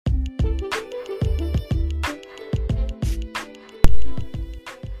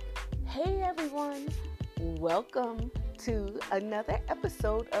welcome to another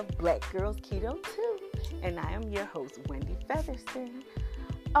episode of Black Girls Keto 2. And I am your host, Wendy Featherston.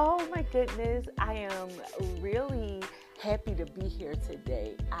 Oh my goodness, I am really happy to be here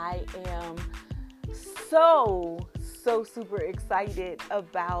today. I am so super excited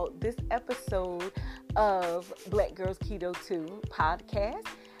about this episode of Black Girls Keto 2 podcast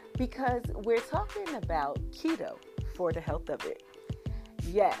because we're talking about keto for the health of it.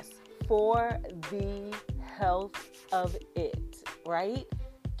 Yes, for the health of it, right?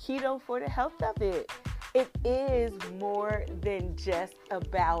 Keto for the health of it. It is more than just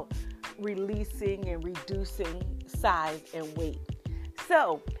about releasing and reducing size and weight.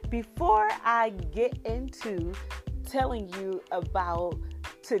 So before I get into telling you about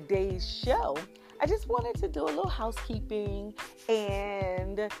today's show, I just wanted to do a little housekeeping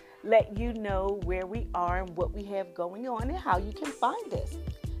and let you know where we are and what we have going on and how you can find us.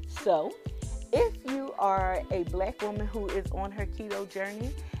 So if you are a Black woman who is on her keto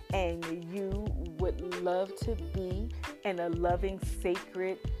journey and you would love to be in a loving,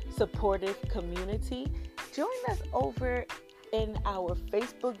 sacred, supportive community, join us over in our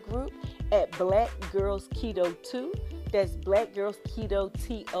Facebook group at Black Girls Keto 2. That's Black Girls Keto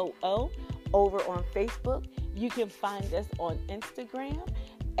TOO over on Facebook. You can find us on Instagram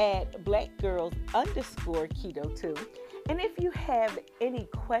at Black Girls _Keto 2. And if you have any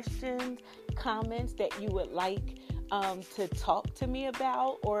questions, comments that you would like to talk to me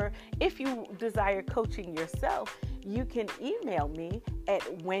about, or if you desire coaching yourself, you can email me at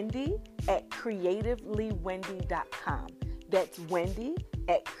wendy@creativelywendy.com. That's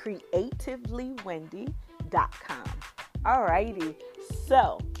wendy@creativelywendy.com. Alrighty,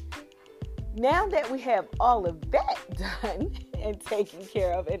 so now that we have all of that done and taken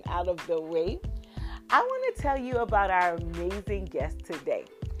care of and out of the way, I want to tell you about our amazing guest today.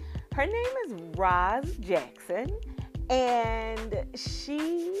 Her name is Roz Jackson, and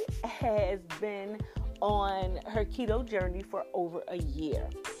she has been on her keto journey for over a year.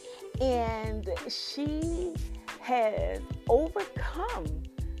 And she has overcome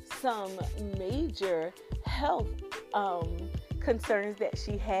some major health concerns that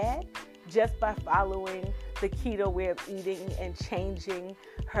she had just by following the keto way of eating and changing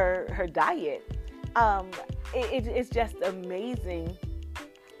her diet. It's just amazing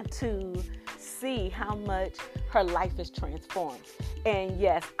to see how much her life is transformed. And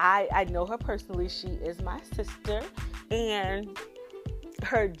yes, I know her personally. She is my sister, and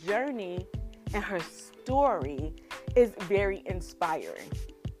her journey and her story is very inspiring.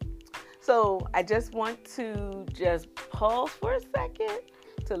 So I just want to pause for a second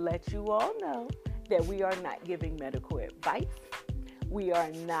to let you all know that we are not giving medical advice. We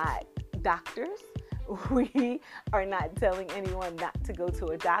are not doctors. We are not telling anyone not to go to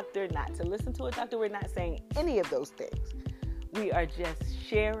a doctor, not to listen to a doctor. We're not saying any of those things. We are just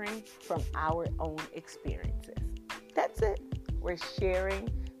sharing from our own experiences. That's it. We're sharing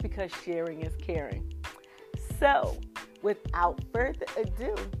because sharing is caring. So, without further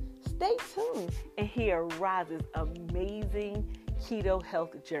ado, stay tuned and hear Roz's amazing keto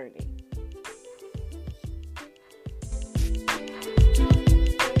health journey.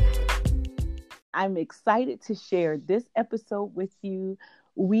 I'm excited to share this episode with you.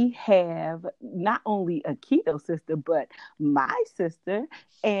 We have not only a keto sister, but my sister,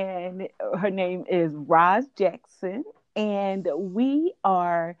 and her name is Roz Jackson. And we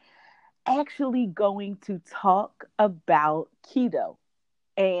are actually going to talk about keto,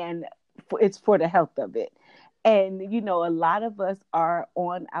 and it's for the health of it. And, you know, a lot of us are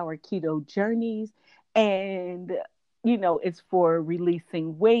on our keto journeys, and, you know, it's for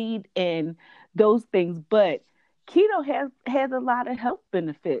releasing weight and those things, but keto has a lot of health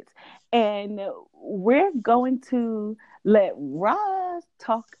benefits, and we're going to let Roz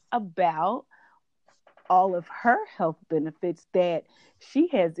talk about all of her health benefits that she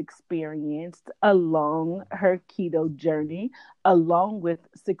has experienced along her keto journey, along with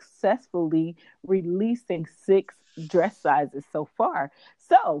successfully releasing 6 dress sizes so far.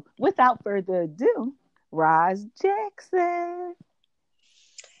 So without further ado, Roz Jackson.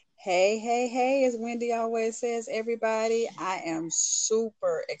 Hey, as Wendy always says, everybody, I am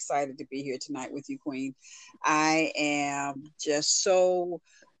super excited to be here tonight with you, Queen. I am just so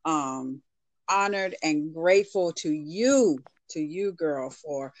honored and grateful to you, girl,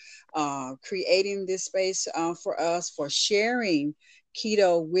 for creating this space for us, for sharing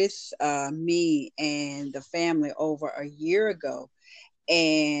keto with me and the family over a year ago,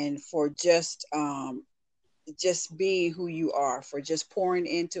 and for just being who you are, for just pouring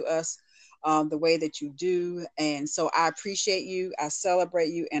into us the way that you do. And so I appreciate you, I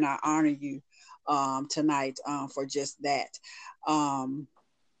celebrate you, and I honor you tonight for just that. Um,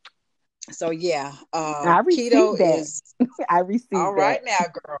 so yeah, I keto received that. is I all received right that. now,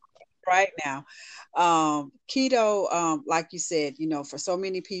 girl. Right now, keto, like you said, for so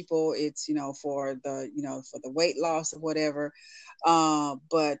many people, it's for the weight loss or whatever.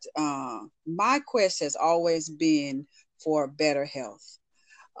 But my quest has always been for better health.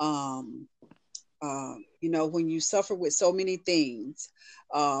 Um, when you suffer with so many things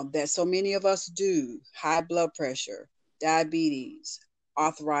that so many of us do, high blood pressure, diabetes,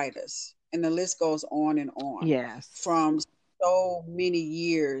 arthritis, and the list goes on Yes. from so many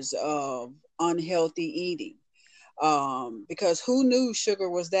years of unhealthy eating. Because who knew sugar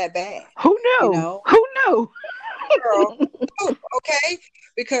was that bad? Who You knew? know, Who knew? girl, who, okay?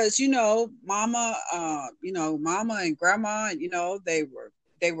 Because mama and grandma,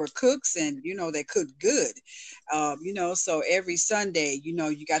 they were cooks, and they cooked good. So every Sunday,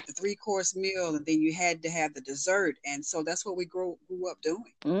 you got the three-course meal, and then you had to have the dessert, and so that's what we grew up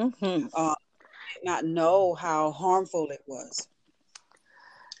doing. Hmm. uh, did not know how harmful it was.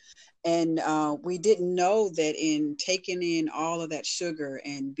 And we didn't know that in taking in all of that sugar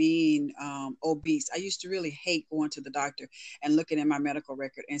and being obese. I used to really hate going to the doctor and looking at my medical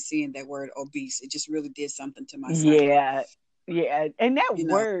record and seeing that word obese. It just really did something to my psyche. Yeah. Yeah. And that You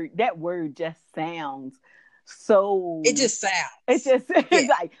know, word just sounds it so, just sounds. it just Yeah, it's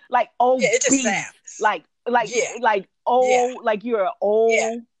like yeah, it just obese. sounds. Like like Yeah, like yeah, old, like you're an yeah,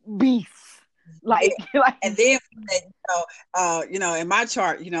 old beast. yeah. Like like And then, in my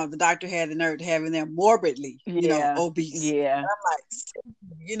chart, the doctor had the nerve to having them morbidly, yeah. obese. Yeah. I'm like,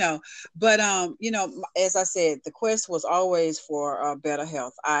 you know, but as I said, the quest was always for better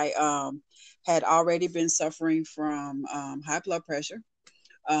health. I had already been suffering from high blood pressure,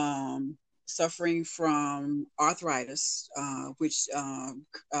 um, suffering from arthritis, which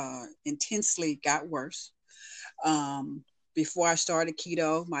intensely got worse. Um, Before I started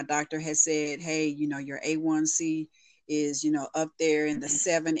keto, my doctor had said, "Hey, your A1C is, up there in the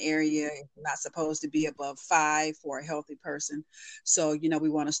 7 area. It's not supposed to be above 5 for a healthy person. So, we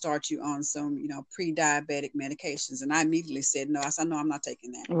want to start you on some, pre-diabetic medications." And I immediately said no. I said, "No, I'm not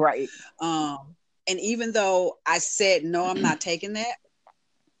taking that." Right. And even though I said no, I'm not taking that,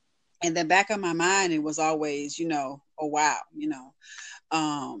 in the back of my mind, it was always, oh wow,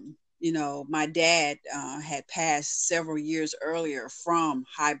 my dad had passed several years earlier from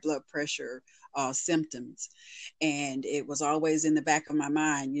high blood pressure symptoms. And it was always in the back of my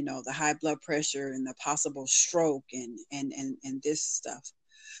mind, the high blood pressure and the possible stroke and this stuff.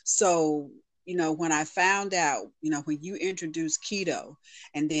 So, when I found out, when you introduced keto,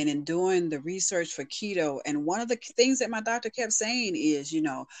 and then in doing the research for keto, and one of the things that my doctor kept saying is,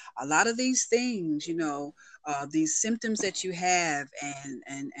 a lot of these things, these symptoms that you have,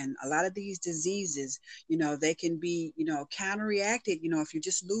 and a lot of these diseases, they can be, counteracted, if you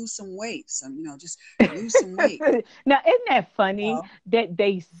just lose some weight, just lose some weight. Now, isn't that funny Uh, that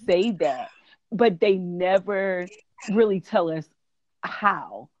they say that, but they never really tell us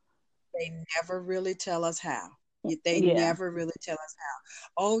how? they never really tell us how. They Yeah. never really tell us how.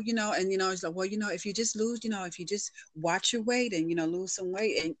 Oh, and it's like, well, if you just lose, if you just watch your weight and lose some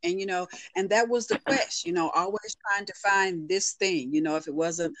weight, and that was the quest, always trying to find this thing, if it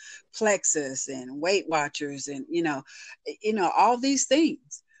wasn't Plexus and Weight Watchers and all these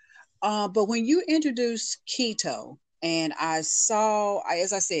things. But when you introduced keto, and I saw,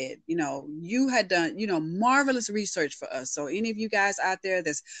 as I said, you had done, marvelous research for us. So any of you guys out there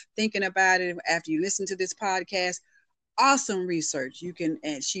that's thinking about it after you listen to this podcast, awesome research. You can,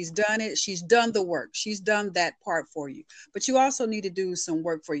 and she's done it. She's done the work. She's done that part for you. But you also need to do some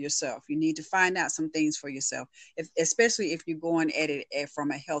work for yourself. You need to find out some things for yourself, especially if you're going at it from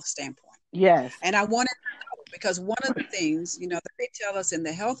a health standpoint. Yes. And I wanted to know, because one of the things, that they tell us in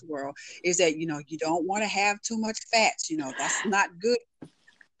the health world is that, you don't want to have too much fats. That's not good.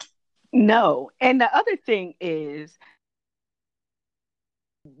 No. And the other thing is,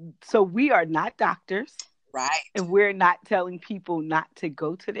 so we are not doctors, Right. and we're not telling people not to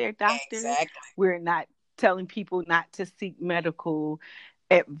go to their doctors. Exactly. We're not telling people not to seek medical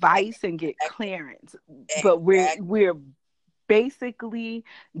advice and get clearance. But Exactly. we're basically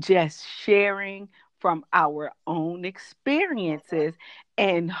just sharing from our own experiences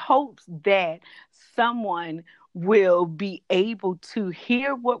and hopes that someone will be able to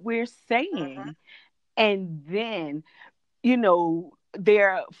hear what we're saying, and then,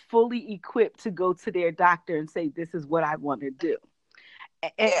 they're fully equipped to go to their doctor and say, this is what I want to do.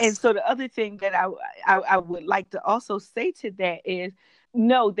 And Yes. so the other thing that I would like to also say to that is,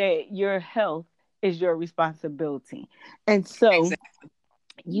 know that your health is your responsibility. And so Exactly.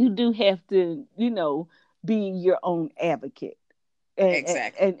 you do have to, be your own advocate, and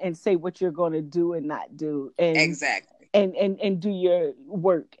Exactly. and say what you're going to do and not do, and Exactly. and do your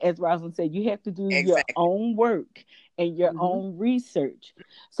work. As Rosalind said, you have to do your Exactly. own work and your Hmm. own research.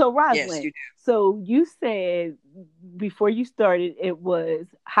 So Yes, Rosalind, you do. so you said before you started it was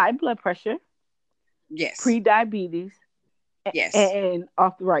high blood pressure, Yes. pre-diabetes, Yes. and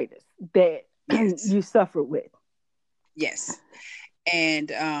arthritis that Yes. you suffered with. Yes.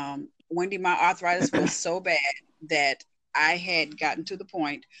 And Wendy, my arthritis was so bad that I had gotten to the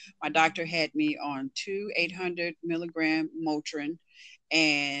point, my doctor had me on two 800 milligram Motrin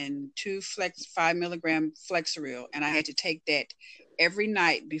and two 5 milligram Flexeril. And I had to take that every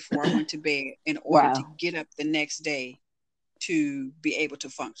night before I went to bed in order to Wow. get up the next day to be able to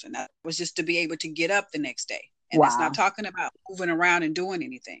function. That was just to be able to get up the next day. And that's not Wow. talking about moving around and doing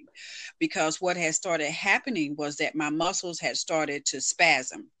anything, because what had started happening was that my muscles had started to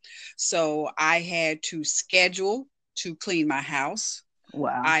spasm. So I had to schedule to clean my house.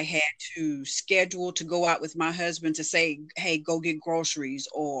 Wow. I had to schedule to go out with my husband to say, "Hey, go get groceries,"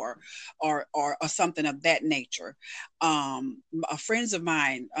 or something of that nature. Friends of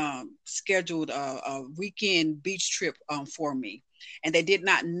mine scheduled a weekend beach trip for me, and they did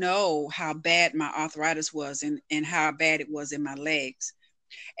not know how bad my arthritis was, and how bad it was in my legs.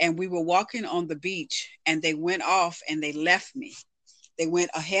 And we were walking on the beach, and they went off and they left me. They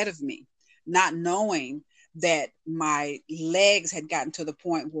went ahead of me, not knowing that my legs had gotten to the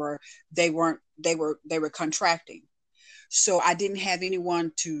point where they were contracting. So I didn't have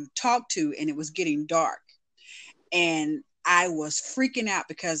anyone to talk to, and it was getting dark. And I was freaking out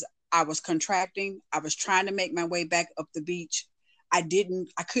because I was contracting. I was trying to make my way back up the beach. I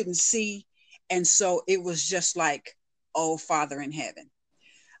couldn't see. And so it was just like, oh, Father in heaven.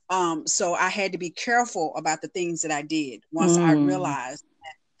 So I had to be careful about the things that I did once I Mm. realized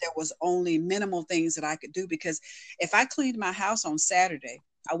there was only minimal things that I could do, because if I cleaned my house on Saturday,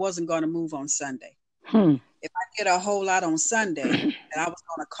 I wasn't going to move on Sunday. Hmm. If I did a whole lot on Sunday, then I was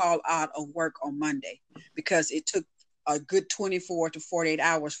going to call out of work on Monday, because it took a good 24 to 48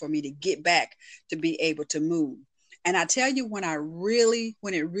 hours for me to get back to be able to move. And I tell you, when it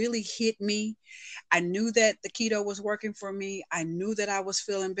really hit me, I knew that the keto was working for me. I knew that I was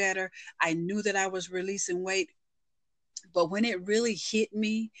feeling better. I knew that I was releasing weight. But when it really hit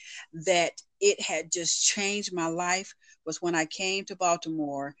me that it had just changed my life was when I came to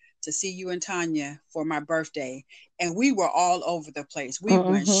Baltimore to see you and Tanya for my birthday. And we were all over the place. We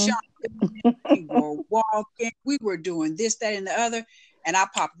went Mm-hmm. shopping, we were walking, we were doing this, that, and the other. And I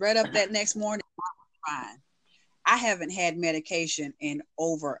popped right up that next morning. Fine. I haven't had medication in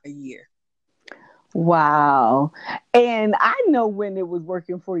over a year. Wow. And I know when it was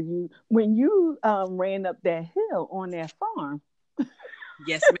working for you, when you ran up that hill on that farm.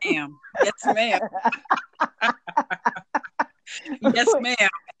 Yes, ma'am. Yes, ma'am. Yes, ma'am.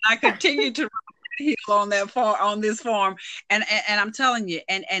 I continue to heal on that farm, on this farm. And I'm telling you,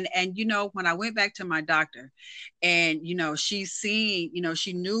 and when I went back to my doctor, and she seen,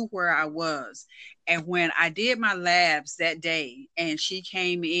 she knew where I was. And when I did my labs that day, and she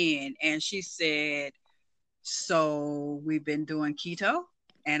came in and she said, "So we've been doing keto?"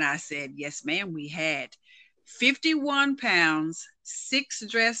 And I said, "Yes, ma'am, we had." 51 pounds, six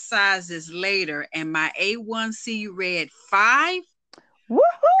dress sizes later, and my A1C read 5.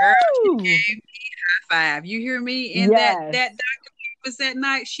 Girl, she Woohoo! gave me high five. You hear me? In Yes. that doctor was that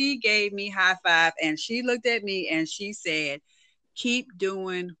night, she gave me high five, and she looked at me and she said, "Keep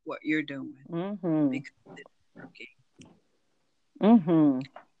doing what you're doing, Mm-hmm. because it's working." Mm-hmm.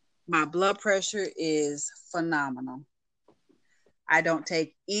 My blood pressure is phenomenal. I don't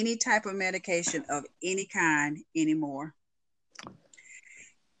take any type of medication of any kind anymore,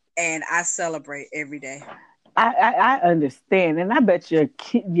 and I celebrate every day. I understand, and I bet your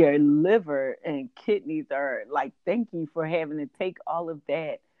liver and kidneys are like, thank you for having to take all of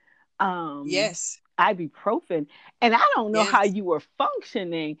that um Yes, ibuprofen. And I don't know how yes. you were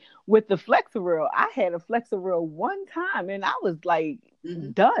functioning with the Flexeril. I had a Flexeril one time, and I was like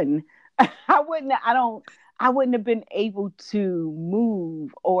Hmm. done. I wouldn't have been able to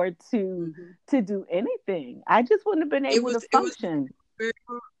move or Hmm. to do anything. I just wouldn't have been It able to was it was function. very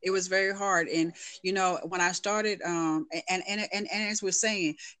hard. It was very hard. And when I started, and as we're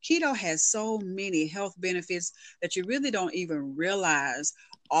saying, keto has so many health benefits that you really don't even realize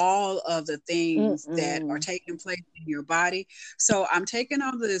all of the things that are Mm-mm. taking place in your body. So I'm taking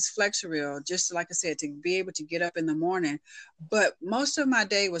all of this Flexeril, just like I said, to be able to get up in the morning. But most of my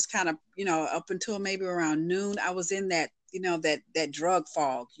day was kind of, up until maybe around noon, I was in that, that drug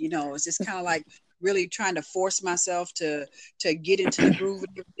fog. It's just kind of like really trying to force myself to get into the groove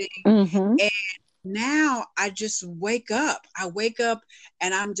and everything. Mm-hmm. And now I just wake up. I wake up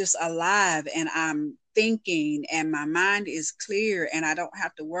and I'm just alive and I'm thinking and my mind is clear and I don't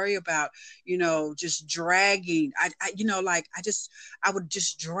have to worry about, just dragging. Like I would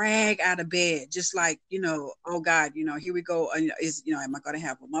just drag out of bed, just like, oh God, here we go. Am I going to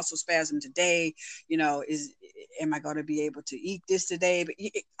have a muscle spasm today? Am I going to be able to eat this today? But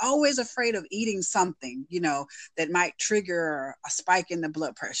always afraid of eating something, that might trigger a spike in the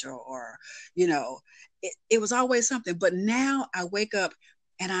blood pressure or, it was always something. But now I wake up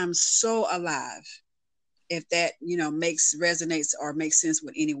and I'm so alive. If that, resonates or makes sense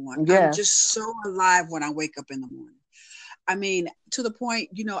with anyone. I'm Yes. just so alive when I wake up in the morning. I mean, to the point,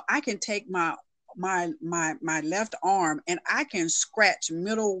 I can take my left arm and I can scratch the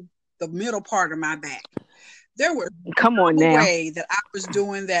middle part of my back. There was Come on no now. way that I was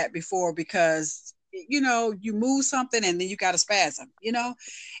doing that before because you move something and then you got a spasm, and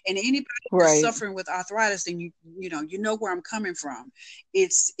anybody that's Right. suffering with arthritis, then you know where I'm coming from.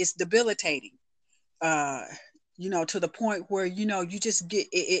 It's debilitating. To the point where you just get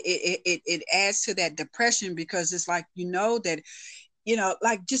it adds to that depression because it's like that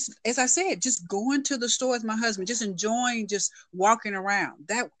like just as I said, just going to the store with my husband, just enjoying just walking around.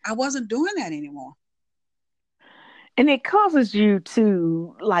 That I wasn't doing that anymore. And it causes you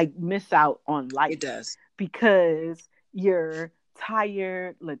to like miss out on life It does. because you're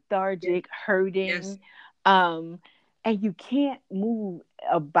tired, Yes. lethargic, Yes. hurting, um, and you can't move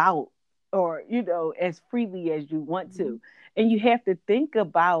about or as freely as you want Mm-hmm. to. And you have to think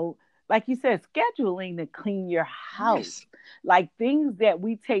about, like you said, scheduling to clean your house, Yes. like things that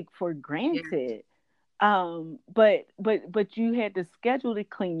we take for Yeah. granted. But you had to schedule to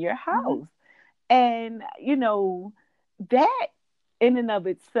clean your Mm-hmm. house. And that in and of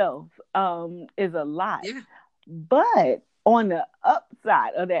itself is a lot. Yeah. But on the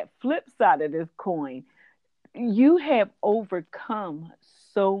upside or that flip side of this coin, you have overcome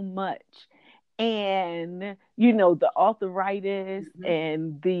so much. And the arthritis Mm-hmm.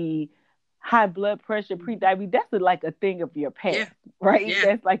 and the high blood pressure, Mm-hmm. pre-diabetes, that's like a thing of your Yeah. past, right? Yeah.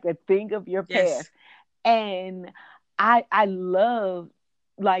 That's like a thing of your past. Yes. And I love,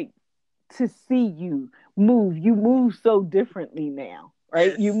 like, to see you move. You move so differently now,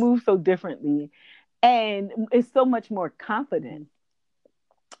 right? You Yes. move so differently, and it's so much more confident.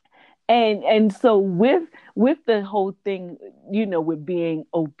 Mm-hmm. And so with the whole thing, with being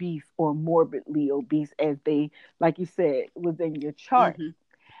obese or morbidly obese, as they, like you said, was in your chart, Mm-hmm.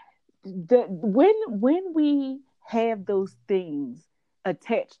 when we have those things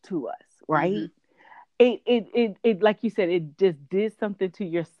attached to us, Mm-hmm. right? It like you said, it just did something to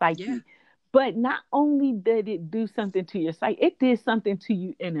your Yeah. psyche. But not only did it do something to your psyche, it did something to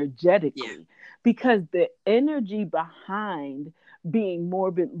you Yeah. energetically, because the energy behind being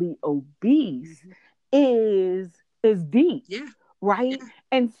morbidly obese Mm-hmm. is is deep, Yeah. right? Yeah.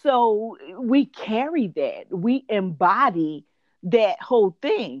 And so we carry that, we embody that whole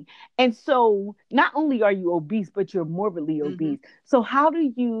thing. And so not only are you obese, but you're morbidly Mm-hmm. obese. So how do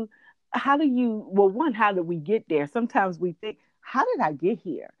you well, one, how did we get there? Sometimes we think, how did I get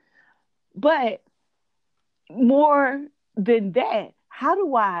here? But more than that, how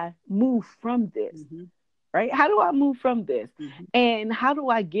do I move from this? Mm-hmm. Right? How do I move from this? Mm-hmm. And how do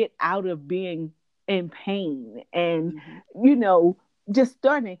I get out of being in pain and Mm-hmm. you know just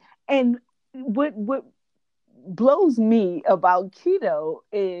starting? And what blows me about keto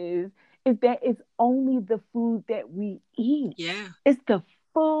is that it's only the food that we eat. Yeah. It's the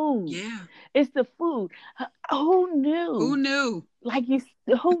food. Yeah. It's the food. Who Who knew? knew? Like you,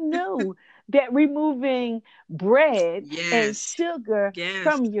 who knew that removing bread and Yes. sugar Yes.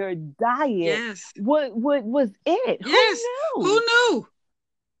 from your diet, Yes. what was it? Who Yes. Who knew? knew?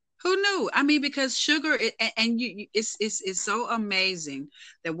 Who knew? I mean, because sugar and it's so amazing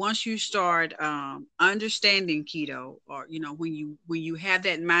that once you start understanding keto, or when you have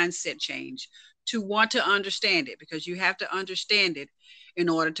that mindset change to want to understand it, because you have to understand it in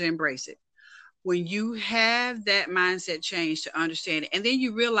order to embrace it. When you have that mindset change to understand it, and then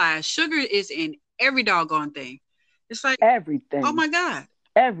you realize sugar is in every doggone thing. It's like, oh Everything, my God.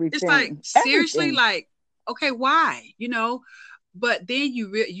 It's like, everything, seriously, everything. like, okay, why? But then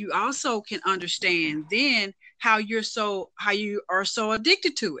you also can understand then how you are so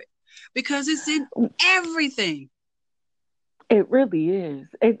addicted to it, because it's in everything. It really is.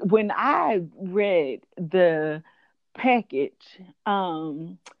 When I read the package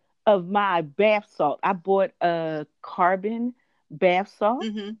of my bath salt, I bought a carbon bath salt,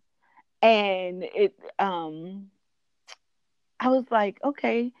 Mm-hmm. and I was like,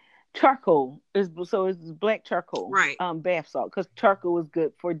 okay. charcoal is, so it's black charcoal, Right. bath salt, because charcoal is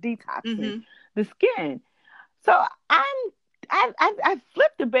good for detoxing Mm-hmm. the skin. So I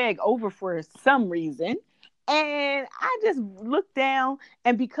flipped the bag over for some reason, and I just looked down,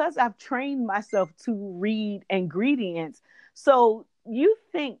 and because I've trained myself to read ingredients, so you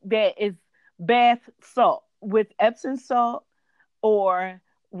think that it's bath salt with Epsom salt or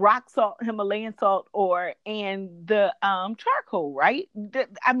rock salt, Himalayan salt, or and the charcoal, right?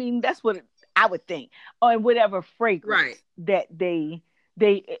 I mean, that's what I would think, or whatever fragrance Right. that they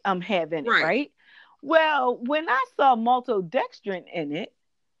have in it, Right. right? Well, when I saw maltodextrin in it,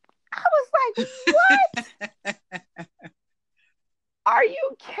 I was like, "What? Are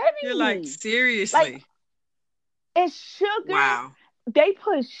you You're kidding like, me?" Like, seriously? it's sugar. Wow. They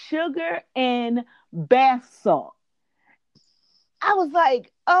put sugar in bath salt. I was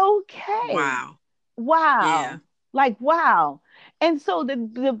like, "Okay, Wow. Yeah. wow, like wow." And so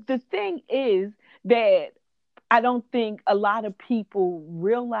the thing is that I don't think a lot of people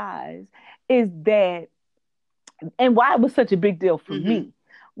realize is that, and why it was such a big deal for Mm-hmm. me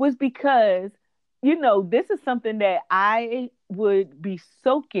was because, this is something that I would be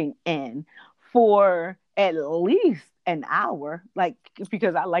soaking in for at least an hour, like,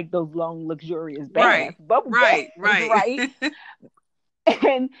 because I like those long, luxurious Right. baths, bubble Right. baths, Right. right?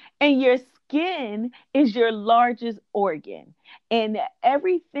 and and your skin is your largest organ, and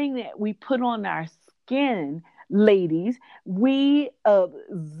everything that we put on our skin, ladies, we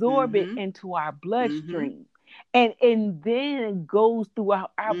absorb it Mm-hmm. into our Mm-hmm. bloodstream, and then it goes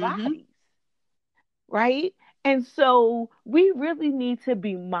throughout our Mm-hmm. bodies, right? And so we really need to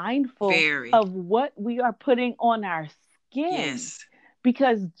be mindful Very. of what we are putting on our skin, Yes.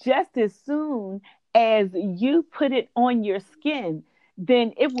 because just as soon as you put it on your skin,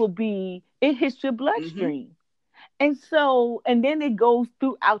 then it hits your Mm-hmm. bloodstream. And so, and then it goes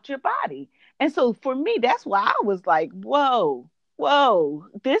throughout your body. And so for me, that's why I was like, whoa, whoa,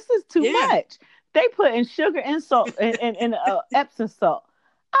 this is too Yeah. much. They put in sugar and salt and Epsom salt.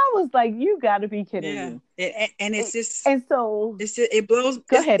 I was like, you got to be kidding Yeah. me. And it's It- just, and so, it blows.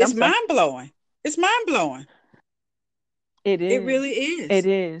 go ahead. It's I'm sorry. mind blowing. It's mind blowing. It It is. really It is.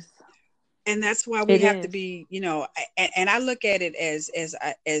 is. And that's why we It have to is. be, and I look at it as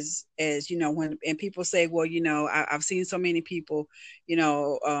when, and people say, well, I've seen so many people,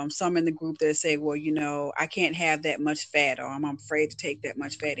 some in the group that say, well, I can't have that much fat, or I'm afraid to take that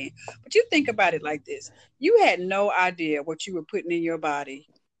much fat in. But you think about it like this: you had no idea what you were putting in your body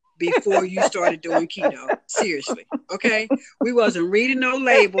before you started doing keto. Seriously. Okay. We wasn't reading no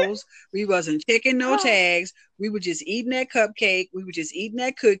labels. We wasn't checking no tags. We were just eating that cupcake. We were just eating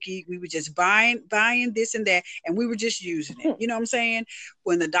that cookie. We were just buying this and that. And we were just using it. You know what I'm saying?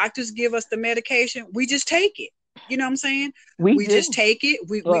 When the doctors give us the medication, we just take it. You know what I'm saying? We We just do. take it.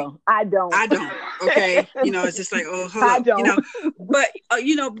 We Well, I don't. I don't. Okay. It's just like, oh, hold I up. don't.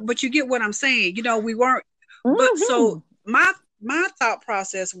 But you get what I'm saying. We weren't, but so Hmm. my thought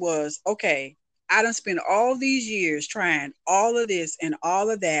process was, okay, I done spent all these years trying all of this and all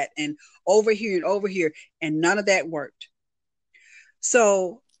of that and over here, and none of that worked.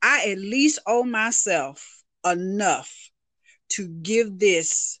 So I at least owe myself enough to give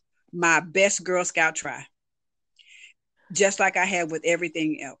this my best Girl Scout try, just like I have with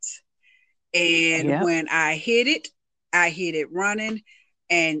everything else. And Yep. when I hit it running,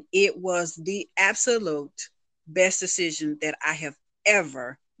 and it was the absolute best decision that I have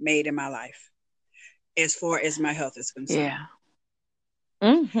ever made in my life, as far as my health is concerned. Yeah.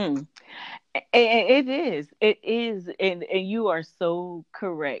 Hmm. It is. It is. And you are so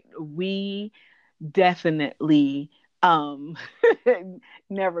correct. We definitely um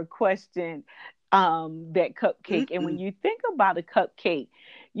never questioned that cupcake. And when Mm-mm. you think about a cupcake,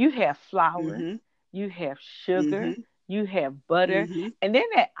 you have flour, Mm-hmm. you have sugar, Mm-hmm. you have butter, Mm-hmm. and then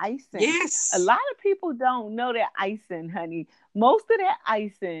that icing. A Yes. lot of people don't know that icing, honey. Most of that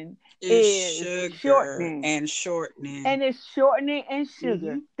icing Is is sugar shortening, and shortening. and it's shortening and Mm-hmm.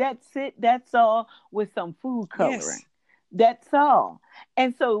 sugar. That's it. That's all, with some food Yes. coloring. That's all.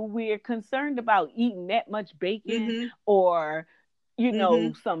 And so we're concerned about eating that much bacon, Mm-hmm. or,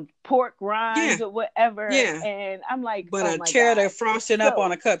 Mm-hmm. some pork Yeah. rinds or whatever. Yeah. And I'm like, But oh a my cheddar God. frosting up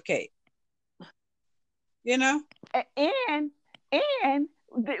on a So, cupcake, you know? and,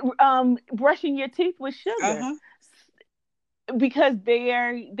 brushing your teeth with sugar, Uh-huh. because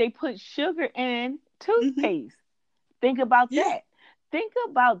they put sugar in Mm-hmm. toothpaste. Think about Yeah. that. Think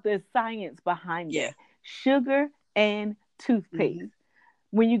about the science behind Yeah. that. Sugar and toothpaste. Mm-hmm.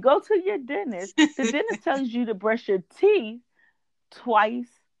 When you go to your dentist, the dentist tells you to brush your teeth twice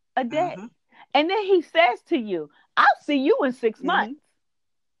a Uh-huh. day. And then he says to you, I'll see you in 6 months. Mm-hmm.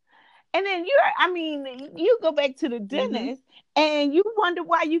 And then you go back to the Mm-hmm. dentist and you wonder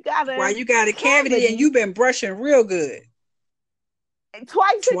why you got Why a you got a cavity and cavity you've been brushing real good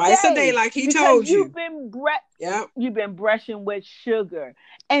twice a twice a day, day like he because told you. Yep. you've been brushing with sugar.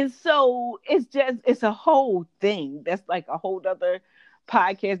 And so it's a whole thing. That's like a whole other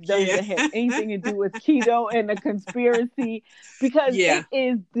podcast. Don't Yeah. even have anything to do with keto and the conspiracy because Yeah.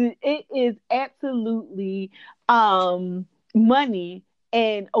 it is absolutely money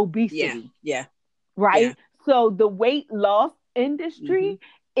and Yeah. obesity, Yeah. Yeah. right? So the weight loss Mm-hmm. industry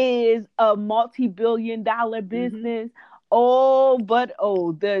is a multi-billion dollar Mm-hmm. business. Oh, but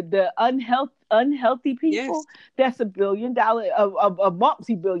oh, the unhealthy Yes. people, that's a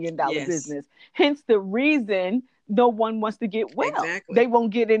multi-billion dollar Yes. business. Hence the reason no one wants to get well. They Exactly.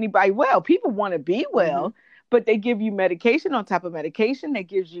 won't get anybody well. People want to be Mm-hmm. well, but they give you medication on top of medication. That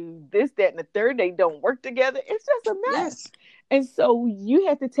gives you this, that, and the third. They don't work together. It's just a mess. Yes. And so you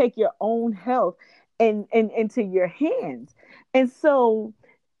have to take your own health and into your hands. And so,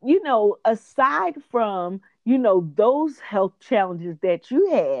 aside from, those health challenges that you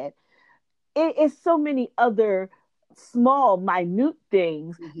had, it's so many other small, minute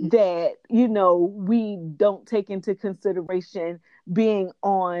things Mm-hmm. that, we don't take into consideration being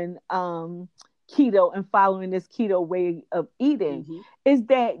on keto and following this keto way of eating Mm-hmm. is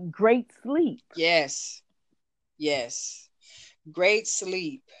that great sleep. Yes. Yes. Great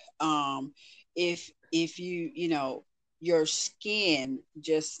sleep. If your skin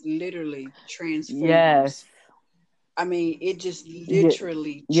just literally Yes. transforms. I mean, it just Ye-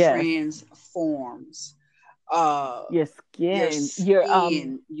 literally yes. transforms. Uh, Your your skin, your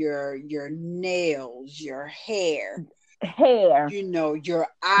skin, your nails, your hair, hair. your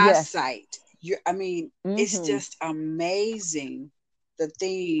Yes. eyesight. I mean, it's Hmm. just amazing the How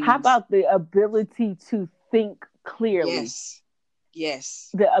things. about the ability to think clearly? Yes, yes,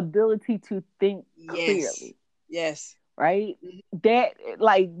 The ability to think yes, clearly, yes. right? Mhm. That,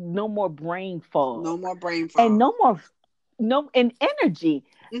 like, no more brain No fog more brain and fog. no and energy.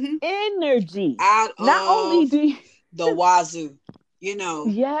 Hmm. Energy. Out Not only of do you, the wazoo, you know.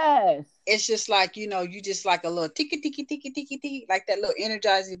 yes, It's just like, you just like a little tiki tiki tiki tiki tiki, like that little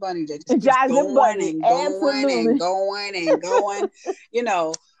energizing bunny that just keeps Jason going Bunny, and going and absolutely. going and going. You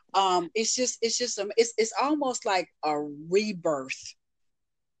know, it's almost like a rebirth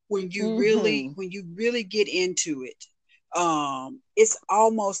Hmm. when you really get into it. It's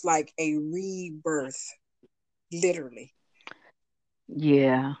almost like a rebirth, literally.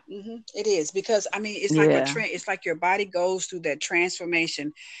 Yeah, It is because I mean it's like a yeah. trend. It's like your body goes through that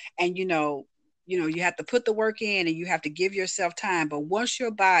transformation, and you have to put the work in, and you have to give yourself time. But once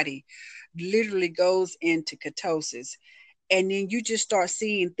your body literally goes into ketosis, and then you just start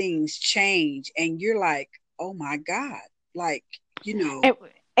seeing things change, and you're like, oh my god, like you know, and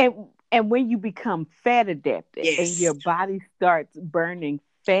and and when you become fat adapted and yes, your body starts burning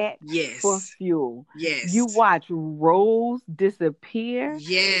fat for yes, fuel, you yes, watch roles disappear that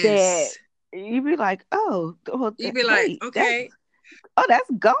yes. you be like, oh, well, You'd be like, wait, okay. that's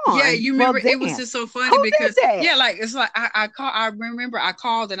Yeah, gone. you Well, remember damn, it was just so funny who did because that? yeah, like it's like I remember I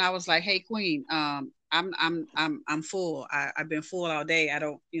called and I was like, hey Queen, I'm full. I've been full all day. I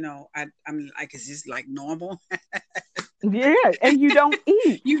don't, I'm like, is this like normal? Yeah, and you don't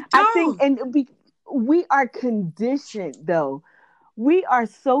eat. You I think, don't. we are conditioned though. We are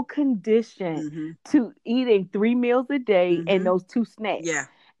so conditioned Mm-hmm. to eating 3 meals a day and Mm-hmm. those two snacks. Yeah.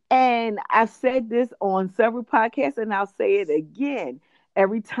 And I've said this on several podcasts, and I'll say it again.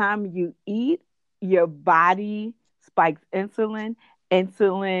 Every time you eat, your body spikes insulin.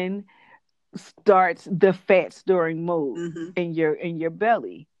 Insulin starts the fat storing mode Mm-hmm. in your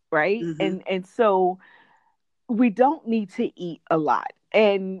belly, right? Mm-hmm. And so we don't need to eat a lot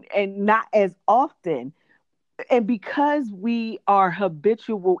and not as often. And because we are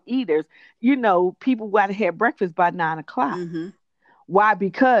habitual eaters, people got to have breakfast by 9 o'clock. Mm-hmm. Why?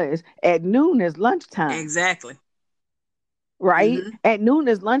 Because at noon is lunchtime, Exactly. right? Mm-hmm. At noon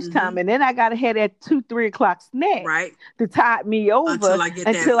is Mm-hmm. lunchtime, and then I got to have that 2, 3 o'clock snack Right. to tide me Until over I get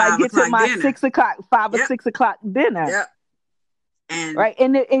that until I five get to o'clock my dinner. 6 o'clock, 5 or Yep. 6 o'clock dinner, Yep. And right?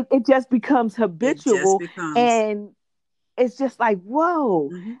 And it just becomes it just habitual, becomes. and it's just like, whoa,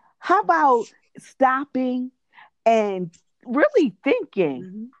 Mm-hmm. how about stopping and really thinking,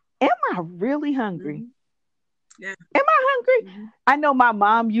 Mm-hmm. am I really hungry? Mm-hmm. Yeah. Am I hungry? Mm-hmm. I know my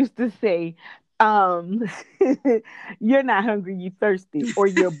mom used to say, um, you're not hungry, you thirsty, or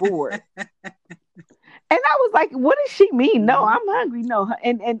you're bored. And I was like, what does she mean? No, Mm-hmm. I'm hungry. No.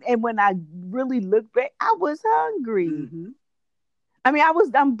 And when I really look back, I was hungry. Mm-hmm.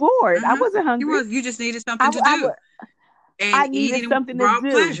 I'm bored. I Uh-huh. wasn't hungry. You just needed I, something to I, do. wa- And I needed eating something to brought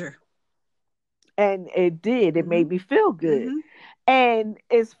do. pleasure. And it did. It Mm-hmm. made me feel good. Mm-hmm. And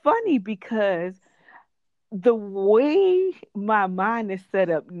it's funny because the way my mind is set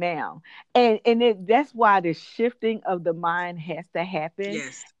up now, that's why the shifting of the mind has to happen.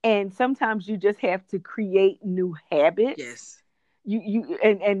 Yes. And sometimes you just have to create new habits. Yes.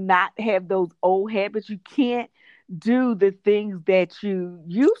 And not have those old habits. You can't do the things that you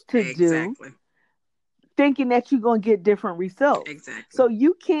used to do Exactly. thinking that you're going to get different results. Exactly. So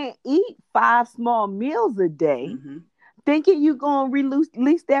you can't eat 5 small meals a day Mm-hmm. thinking you're going to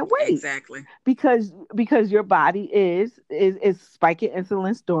release that weight, Exactly. because your body is spiking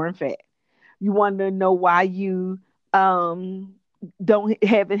insulin, storing fat. You want to know why you um don't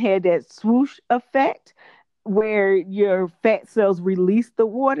haven't had that swoosh effect where your fat cells release the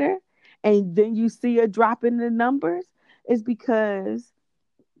water and then you see a drop in the numbers, is because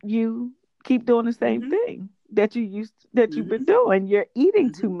you keep doing the same Mm-hmm. thing that you've been Mm-hmm. doing. You're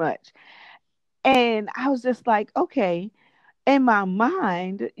eating too Mm-hmm. much. And I was just like, okay, in my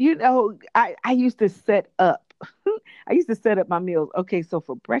mind, I used to set up. I used to set up my meals. Okay, so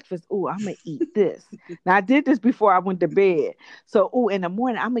for breakfast, oh, I'm gonna eat this. Now I did this before I went to bed. So, oh, in the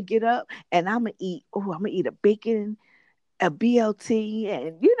morning, I'm gonna get up and I'm gonna eat a bacon, a BLT,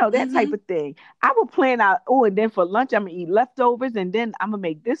 and that type Mm-hmm. of thing. I would plan out. Oh, and then for lunch, I'm gonna eat leftovers, and then I'm gonna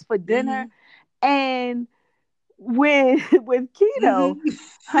make this for dinner. Mm-hmm. And when with keto,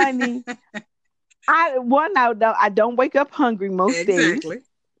 honey, Mm-hmm. I don't wake up hungry most days. Exactly.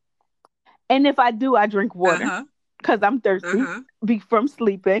 And if I do, I drink water Uh-huh. because I'm thirsty Uh-huh. from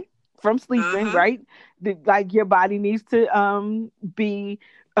sleeping. From sleeping, Uh-huh. right? Like your body needs to be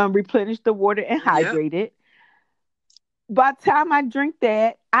replenish the water and Yep. hydrate it. By the time I drink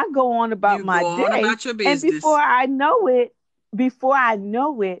that, I go on about You my go on day, about your and business. before I know it,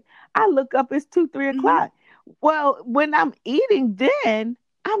 I look up. It's 2, 3 o'clock. Mm-hmm. Well, when I'm eating, then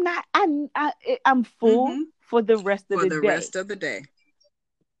I'm not. I'm full Mm-hmm. for the rest of For the the day. rest of the day.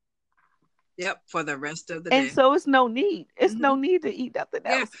 Yep. For the rest of the And day. so it's no need. It's Mm-hmm. no need to eat nothing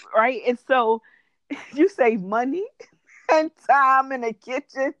Yeah. else, right? And so you save money and time in the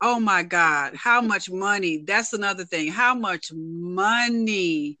kitchen. Oh my God. How much money? That's another thing. How much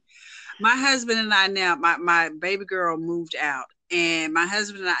money? My husband and I now, my baby girl moved out. And my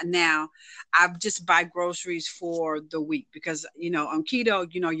husband and I now, I just buy groceries for the week because, on keto,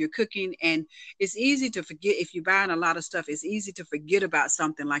 you're cooking and it's easy to forget if you're buying a lot of stuff. It's easy to forget about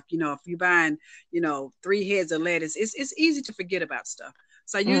something like, if you're buying, 3 heads of lettuce, it's easy to forget about stuff.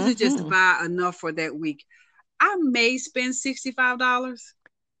 So I usually just Mm-hmm. buy enough for that week. I may spend $65.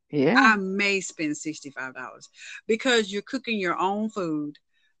 Yeah. I may spend $65 because you're cooking your own food.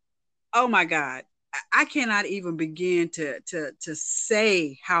 Oh my God. I cannot even begin to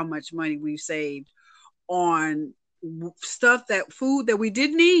say how much money we've saved on stuff that food that we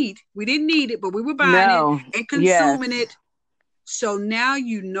didn't need. We didn't need it, but we were buying it No. and Yes. consuming it. So now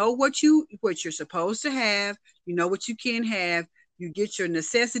you know what you're supposed to have. You know what you can have. You get your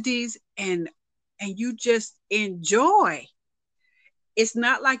necessities and you just enjoy. It's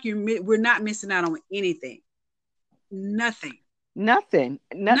not like we're not missing out on anything. Nothing. Nothing.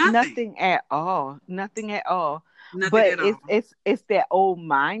 Nothing. Nothing at all. Nothing at all. Nothing But at all. it's that old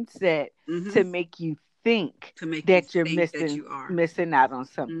mindset Mm-hmm. to make you think To make you that you're think that you are. missing out on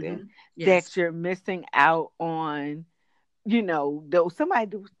something. Mm-hmm. Yes. That you're missing out on, though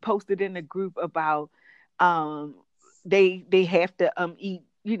somebody posted in a group about um they have to eat,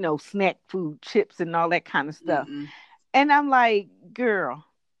 snack food, chips and all that kind of stuff. Mm-mm. And I'm like, girl,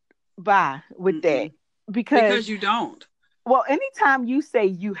 bye with that. Mm-mm. Because Because you don't. well, anytime you say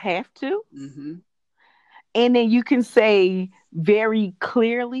you have to, Mm-hmm. and then you can say very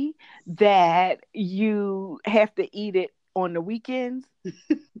clearly that you have to eat it on the weekends,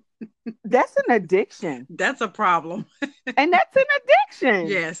 that's an addiction. That's a problem. And that's an addiction.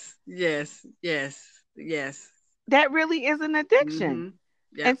 Yes. Yes. Yes. Yes. That really is an addiction. Mm-hmm.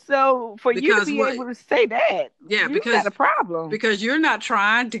 Yep. And so for you to Because be what? able to say that, Yeah. you got a problem. Because you're not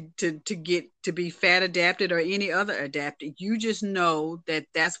trying to get to be fat adapted or any other adapted. You just know that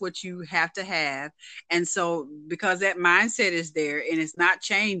that's what you have to have. And so because that mindset is there and it's not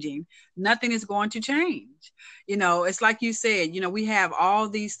changing, nothing is going to change. It's like you said, we have all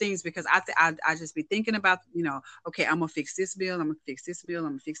these things because I just be thinking about, okay, I'm gonna fix this meal, I'm gonna fix this meal,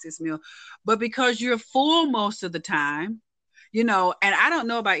 I'm gonna fix this meal. But because you're full most of the time, and I don't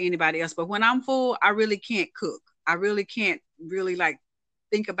know about anybody else, but when I'm full, I really can't cook. I really can't really like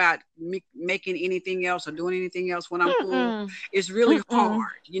think about making anything else or doing anything else when I'm full. Mm-mm. It's really Mm-mm.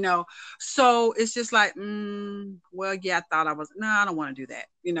 hard. So it's just like, well, yeah, I thought I was, no, I don't want to do that,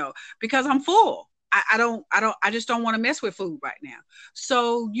 because I'm full. I just don't want to mess with food right now.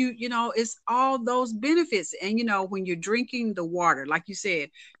 So it's all those benefits. And when you're drinking the water, like you said,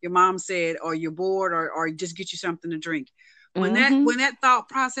 your mom said, or you're bored, or just get you something to drink. When that Mm-hmm. when that thought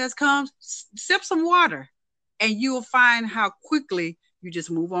process comes, sip some water, and you'll find how quickly you just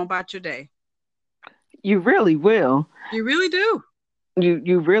move on about your day. You really will. You really do.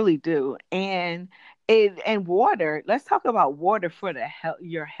 You really do. And water. Let's talk about water for the health,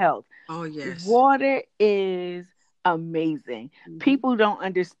 your health. Oh yes. Water is amazing. Mm-hmm. People don't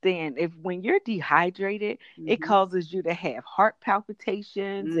understand if when you're dehydrated, it Mm-hmm. causes you to have heart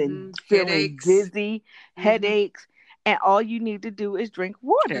palpitations Mm-hmm. and feeling Headaches. dizzy, Mm-hmm. headaches, and all you need to do is drink Just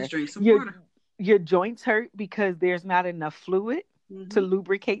water. drink some Your water. your joints hurt because there's not enough fluid to Mm-hmm.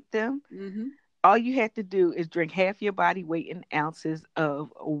 lubricate them. Mm-hmm. All you have to do is drink half your body weight in ounces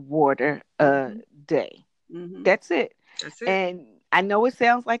of water a Mm-hmm. day. Mm-hmm. That's it. That's it. And I know it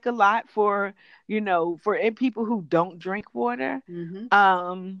sounds like a lot for, for people who don't drink water. Mm-hmm.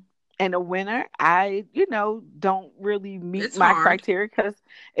 Um, in the winter, I, don't really meet It's my hard. criteria because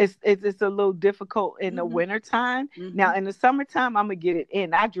it's a little difficult in the Mm-hmm. winter time. Mm-hmm. Now in the summertime, I'm gonna get it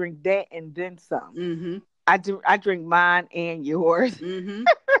in. I drink that and then some. Mm-hmm. I drink mine and yours. Mm-hmm.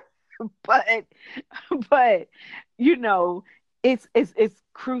 but but you know it's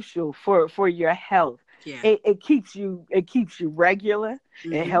crucial for your health. Yeah. It keeps you regular. It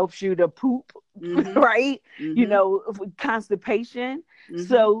Mm-hmm. helps you to poop. Mm-hmm. Right. Mm-hmm. Constipation. Mm-hmm.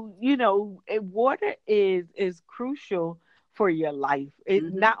 So water is crucial for your life. It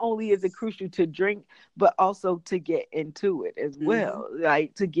Mm-hmm. not only is it crucial to drink, but also to get into it as Mm-hmm. well,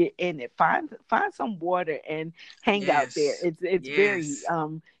 like to get in it. Find some water and hang out there. Yes. It's very Yes.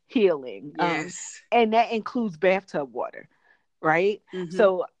 healing. Yes. And that includes bathtub water, right? Mm-hmm.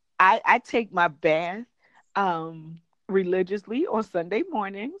 So I take my bath religiously on Sunday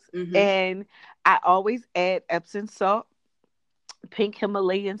mornings, Mm-hmm. and I always add Epsom salt, pink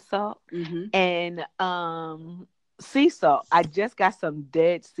Himalayan salt, Mm-hmm. and sea salt. I just got some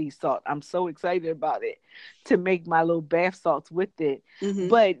dead sea salt. I'm so excited about it to make my little bath salts with it. Mm-hmm.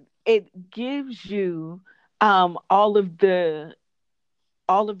 But it gives you all of your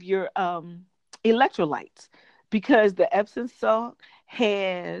electrolytes, because the Epsom salt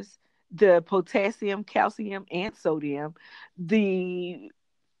has the potassium, calcium, and sodium. The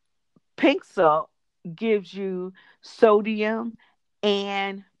pink salt gives you sodium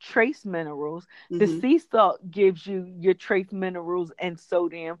and trace minerals. The Mm-hmm. sea salt gives you your trace minerals and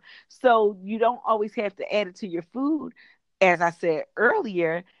sodium. So you don't always have to add it to your food. As I said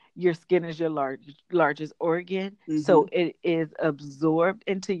earlier, your skin is your largest organ. Mm-hmm. So it is absorbed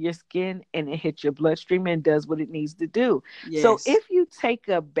into your skin and it hits your bloodstream and does what it needs to do. So Yes. if you take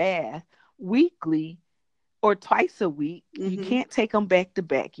a bath weekly, or twice a week. You Mm-hmm. can't take them back to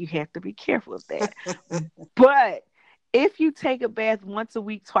back. You have to be careful of that. But if you take a bath once a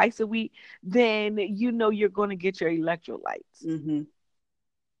week, twice a week, then you're going to get your electrolytes Mm-hmm.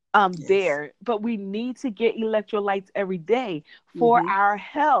 Yes. there. But we need to get electrolytes every day for Mm-hmm. our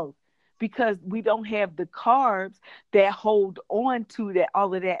health, because we don't have the carbs that hold on to that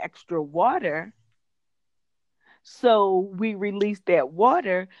all of that extra water. So we release that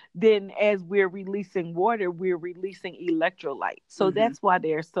water. Then, as we're releasing water, we're releasing electrolytes. So Mm-hmm. that's why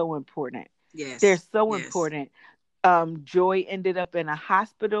they're so important. They're Yes. so Yes. important. Joy ended up in a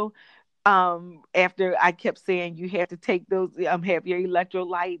hospital. After I kept saying you have to take those, have your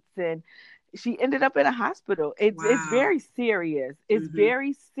electrolytes, and she ended up in a hospital. It's Wow. very serious. It's Mm-hmm.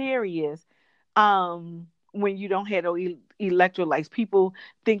 very serious. When you don't have no electrolytes, people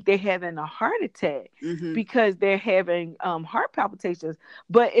think they're having a heart attack Mm-hmm. because they're having heart palpitations,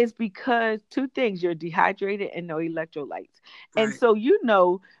 but it's because two things: you're dehydrated and no electrolytes. And Right.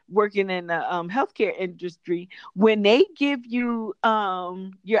 so, working in the healthcare industry, when they give you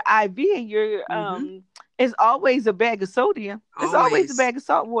your IV and your Mm-hmm. it's always a bag of sodium. It's always a Always. bag of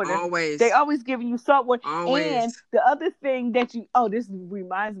salt water. They Always. always giving you salt water. And Always. the other thing that this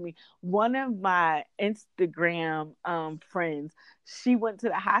reminds me, one of my Instagram friends, she went to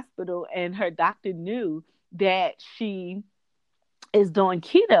the hospital and her doctor knew that she is doing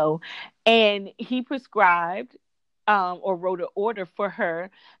keto, and he prescribed or wrote an order for her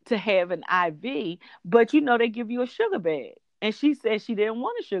to have an IV, but they give you a sugar bag. And she said she didn't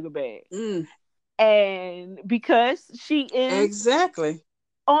want a sugar bag. Mm. And because she is Exactly.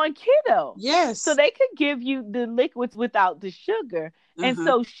 on keto, so Yes. they could give you the liquids without the sugar. And Uh-huh.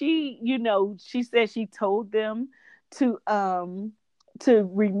 so she said she told them to to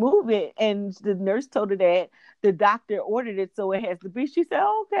remove it, and the nurse told her that the doctor ordered it, so it has to be. She said,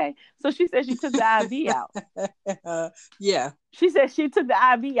 oh, okay. So she said she took the IV out. Yeah, She said she took the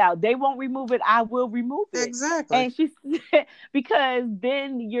IV out. They won't remove it. I will remove it. exactly. And she said, because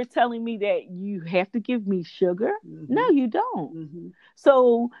then you're telling me that you have to give me sugar? No, Mm-hmm. you don't. Mm-hmm.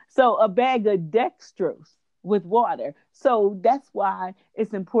 So a bag of dextrose with water. So that's why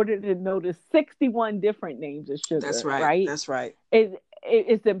it's important to know the 61 different names of That's sugar, right. right? That's right.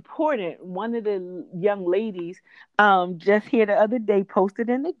 It's important. One of the young ladies just here the other day posted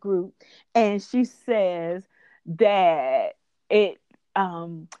in the group, and she says that it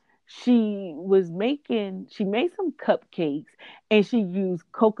um she made some cupcakes and she used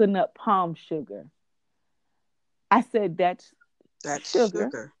coconut palm sugar. I said that's That's sugar.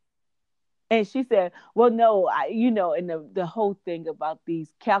 sugar. And she said, well, no, and the whole thing about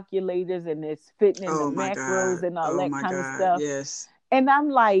these calculators and it's fitting in the Oh my macros God. and all Oh that my kind of God. stuff. Yes. And I'm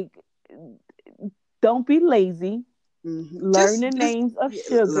like, don't be lazy. Mm-hmm. Learn the names of Yeah,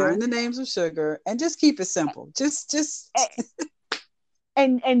 learn sugar. the names of sugar and just keep it simple.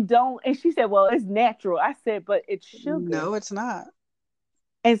 And, and don't, and she said, well, it's natural. I said, but it's sugar. No, it's not.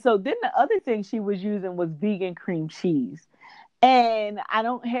 And so then the other thing she was using was vegan cream cheese. And I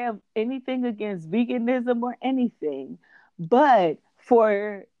don't have anything against veganism or anything, but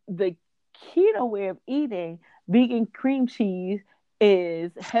for the keto way of eating, vegan cream cheese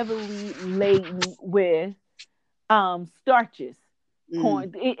is heavily laden with starches. Mm.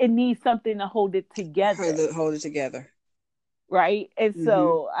 Corn, it needs something to hold it together, Hold it together. right? And Mm-hmm.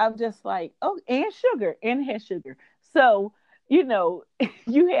 so I'm just like, oh, and sugar, and it has sugar. So, you know,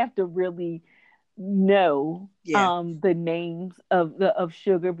 you have to really know Yeah. the names of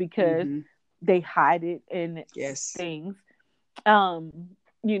sugar because Mm-hmm. they hide it in Yes. things.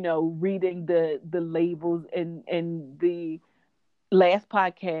 Reading the labels and the last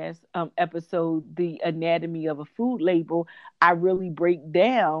podcast episode, the anatomy of a food label, I really break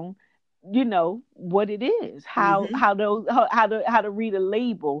down, what it is, Mm-hmm. how to read a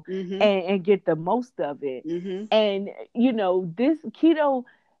label Mm-hmm. and get the most of it. Mm-hmm. And this keto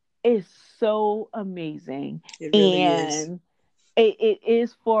is so amazing. It really is. And it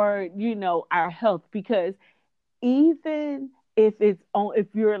is for, our health because even if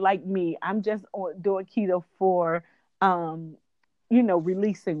you're like me, I'm just doing keto for um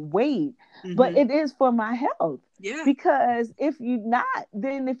releasing weight, but Mm-hmm. it is for my health. Yeah. Because if you not,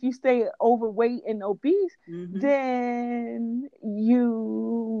 then if you stay overweight and obese, Mm-hmm. then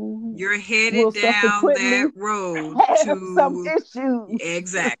you You're will headed down subsequently that road have some to issues.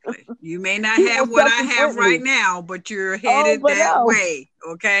 exactly. You may not You will have what I have right subsequently, now, but you're oh, headed but that oh, way.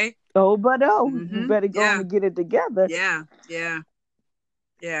 Okay. you Mm-hmm. better go on Yeah. and get it together. Yeah. Yeah.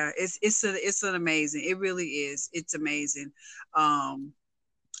 Yeah. It's an amazing. It really is. It's amazing. Um,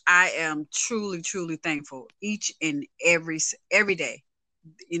 I am truly, truly thankful each and every day.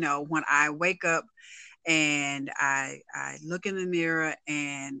 When I wake up and I look in the mirror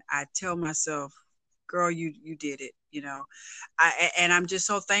and I tell myself, "Girl, you did it." And I'm just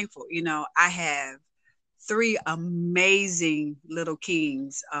so thankful. I have three amazing little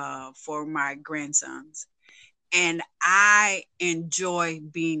kings for my grandsons, and I enjoy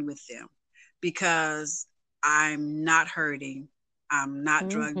being with them because I'm not hurting, I'm not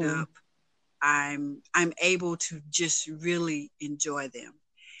drugged Hmm. up. I'm able to just really enjoy them,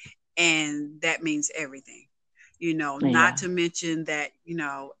 and that means everything. Not Yeah. to mention that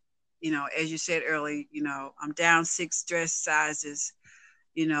as you said earlier, I'm down 6 dress sizes.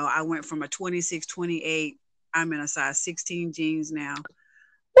 I went from a 26, 28. I'm in a size 16 jeans now.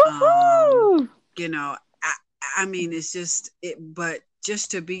 um Woohoo! you know i I mean, it's just it, but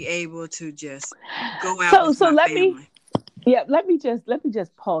just to be able to just go out So with so my let me family. yeah, let me just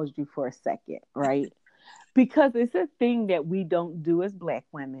pause you for a second, right? Because it's a thing that we don't do as black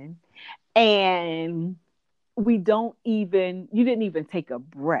women, and we don't even you didn't even take a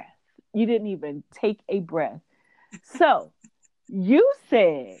breath. You didn't even take a breath. So, you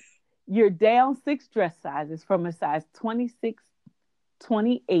said you're down 6 dress sizes from a size 26,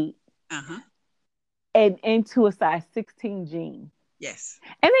 28, Uh-huh. and into a size 16 jean. Yes.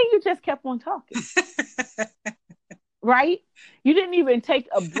 And then you just kept on talking, right? You didn't even take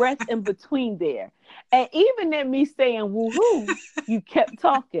a breath in between there. And even in me saying woohoo, you kept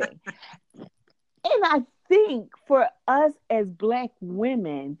talking. And I think for us as Black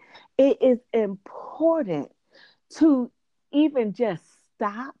women, it is important to even just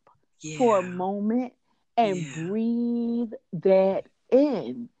stop for a Yeah. moment and Yeah. breathe that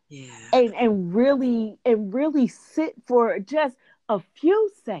in, Yeah. and really sit for just a few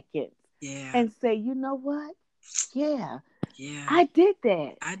seconds Yeah. and say, you know what? Yeah, Yeah. I did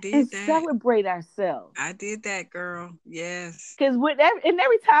that. I And did that. celebrate ourselves. I did that, girl. Yes. Because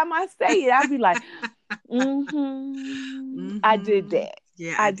every time I say it, I'll be like, I did Mm-hmm. that.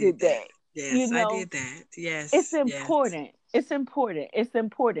 Yeah, I I did did that. that. You Yes, I know, did that. it's Yes, yes. important. It's important. It's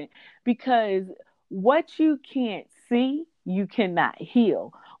important because what you can't see, you cannot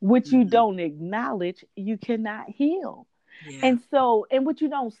heal. What you Mm-hmm. don't acknowledge, you cannot heal. Yeah. And so, and what you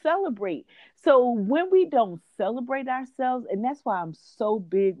don't celebrate. So when we don't celebrate ourselves, and that's why I'm so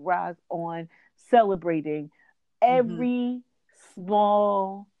big, Roz, on celebrating Mm-hmm. every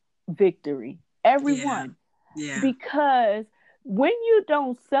small victory, every Yeah. one. Yeah. Because when you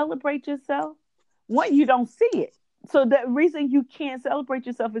don't celebrate yourself, one, you don't see it. So the reason you can't celebrate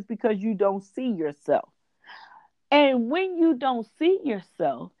yourself is because you don't see yourself. And when you don't see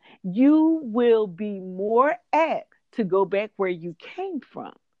yourself, you will be more apt to go back where you came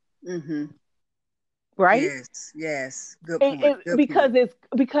from, Mm-hmm. right? Yes. Yes. Good point. Good point.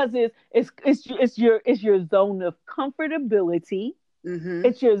 Because it's your zone of comfortability. Mm-hmm.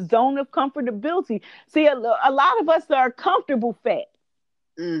 It's your zone of comfortability. See, a lot of us are comfortable fat.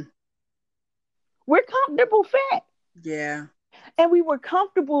 Mm. We're comfortable fat, Yeah. and we were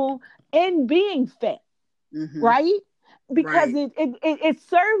comfortable in being fat, Mm-hmm. right? Because Right. it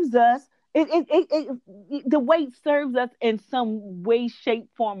serves us. The weight serves us in some way, shape,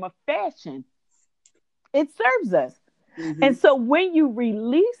 form, or fashion. It serves us. Mm-hmm. And so when you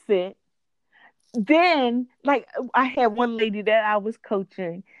release it, then like I had one lady that I was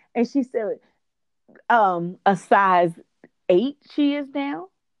coaching, and she said, a size 8 she is now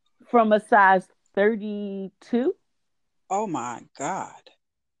from a size 32, Oh my God.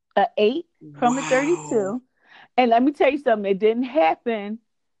 a 8 from a Wow. 32. And let me tell you something, it didn't happen.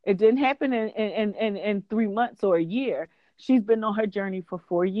 It didn't happen in 3 months or a year. She's been on her journey for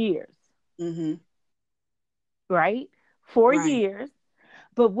 4 years, Mm-hmm. right? Four Right. years.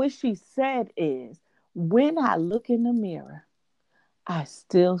 But what she said is, when I look in the mirror, I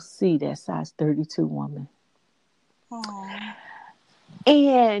still see that size 32 woman. Oh.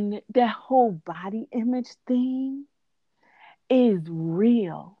 And that whole body image thing is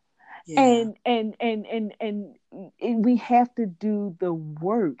real. Yeah. And we have to do the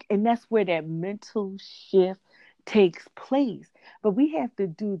work, and that's where that mental shift takes place. But we have to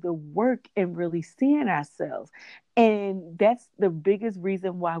do the work and really seeing ourselves, and that's the biggest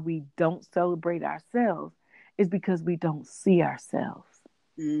reason why we don't celebrate ourselves, is because we don't see ourselves.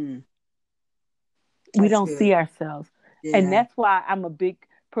 Mm. We That's don't good. see ourselves. And Yeah. that's why I'm a big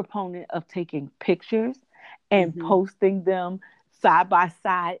proponent of taking pictures and Mm-hmm. posting them side by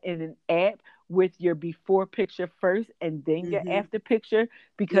side in an app with your before picture first and then your Mm-hmm. after picture,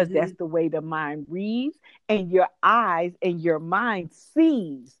 because Mm-hmm. that's the way the mind reads and your eyes and your mind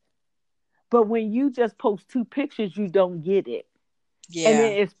sees. But when you just post two pictures, you don't get it. And Yeah.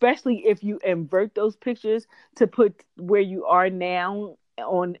 then, especially if you invert those pictures to put where you are now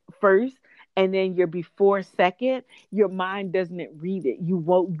on first and then your before second, your mind doesn't read it. You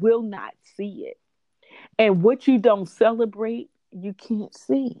will not see it. And what you don't celebrate, you can't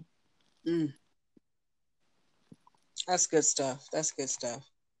see. Mm. That's good stuff. That's good stuff.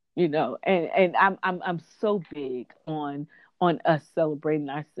 And I'm so big on us celebrating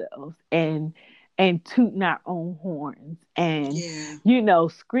ourselves and tooting our own horns and Yeah.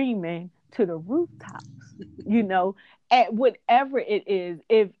 screaming to the rooftops, you know at whatever it is.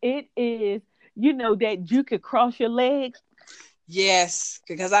 If it is that you could cross your legs, Yes,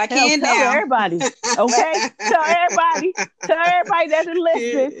 because I hell, can tell now. everybody. Okay, tell everybody that is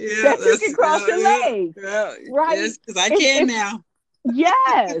listening Yeah, that you can cross your legs, right? yes, because I It's can it's now.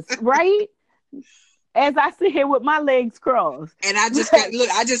 Yes, right. As I sit here with my legs crossed. And I just got look.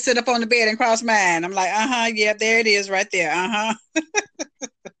 I just sit up on the bed and cross mine. I'm like, yeah, there it is, right there.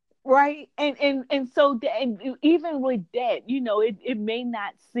 Right. And so and even with that, it may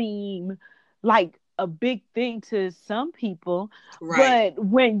not seem like a big thing to some people, Right. but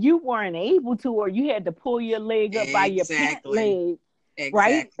when you weren't able to, or you had to pull your leg up by your pant Exactly. leg,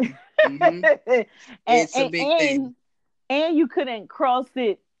 right? Exactly. Hmm. and, It's a and big thing. and and you couldn't cross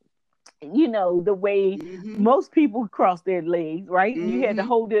it, the way Hmm. most people cross their legs, right? You had to Hmm.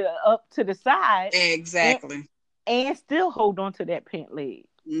 hold it up to the side and Exactly. and still hold on to that pant leg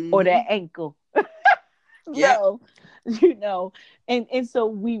or that Hmm. ankle. Yep. So, you know, and so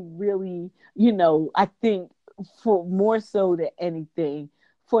we really, I think, for more so than anything,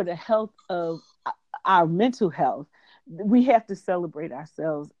 for the health of our mental health, we have to celebrate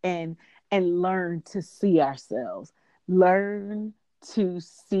ourselves and learn to see ourselves. Learn to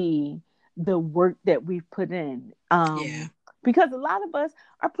see the work that we've put in. Yeah. Because a lot of us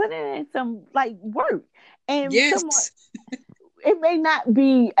are putting in some like work, and someone Yes. it may not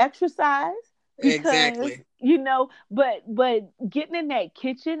be exercise because Exactly. but getting in that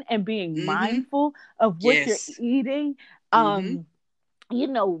kitchen and being Mm-hmm. mindful of what you're Yes. eating, Mm-hmm. um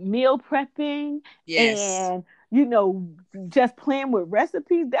meal prepping, Yes. and just playing with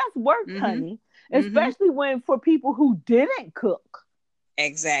recipes, that's work, Mm-hmm. honey. Mm-hmm. Especially when for people who didn't cook,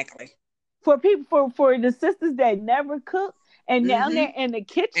 Exactly. for people for the sisters that never cooked and now Mm-hmm. they're in the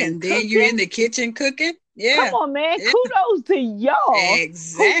kitchen And then you're cooking. in the kitchen cooking. Come Yeah. on, man. Yeah. Kudos to y'all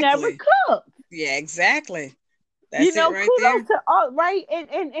who never Exactly. cooked. Yeah, exactly. That's it right Kudos there. to all, right?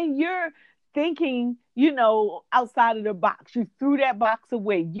 And you're thinking, outside of the box. You threw that box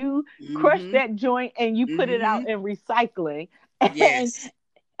away. You crushed Mm-hmm. that joint and you put it Mm-hmm. out in recycling. And Yes.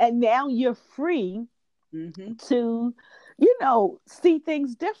 and now you're free Mm-hmm. to, see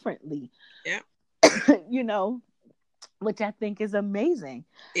things differently. Yeah. you know, which I think is amazing.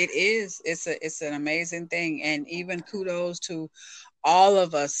 It is. It's an amazing thing. And even kudos to all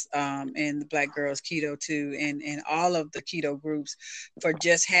of us in the Black Girls Keto too, and all of the keto groups for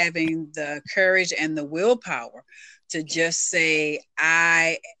just having the courage and the willpower to just say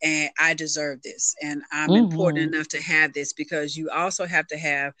I deserve this and I'm Hmm. important enough to have this, because you also have to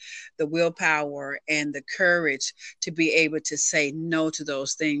have the willpower and the courage to be able to say no to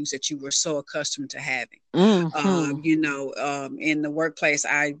those things that you were so accustomed to having. Hmm. In the workplace,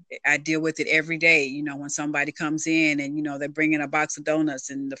 I deal with it every day. When somebody comes in and they bring in a box of donuts,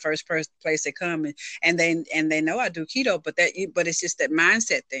 and the first place they come and they know I do keto, but it's just that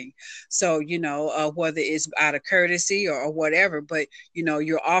mindset thing. So whether it's out of courtesy or whatever, but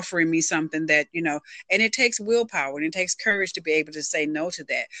you're offering me something that and it takes willpower and it takes courage to be able to say no to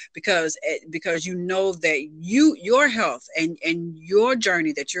that, because you know that your health and your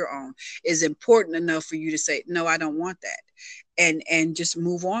journey that you're on is important enough for you to say no, I don't want that, and just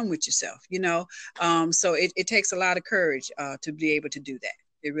move on with yourself. So it takes a lot of courage to be able to do that.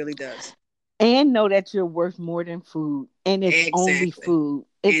 It really does. And know that you're worth more than food. And it's only Exactly. food.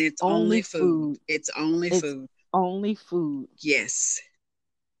 And It's it's only only food. food. It's only It's food. only food. Yes.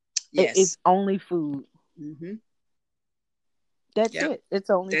 It's Yes. only food. Mm-hmm. That's Yep. it. It's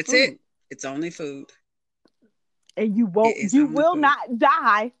only That's it. food. It's only food. And It is you only will food. not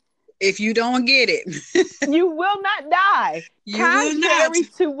die. If you don't get it, You will not die. you will not. Contrary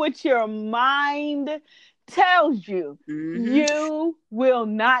to what your mind tells you, Mm-hmm. you will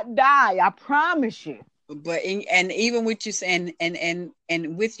not die. I promise you. And even with you saying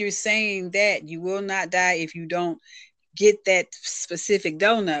and with you saying that you will not die if you don't get that specific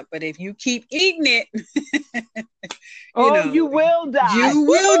donut, but if you keep eating it, you Oh, know you will die. you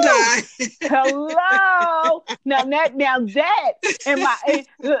will Woo-hoo! die. Hello. Now that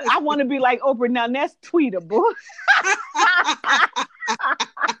I want to be like Oprah. Now that's tweetable.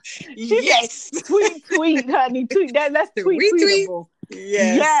 She said, Yes. tweet, honey, tweet that's Retweet. tweetable.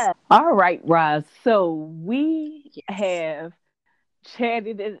 Yes. Yeah. All right, Roz. So we have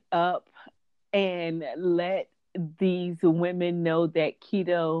chatted it up and let these women know that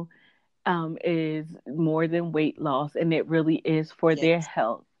keto is more than weight loss, and it really is for their Yes,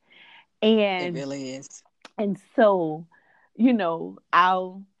 health. it And really is. so,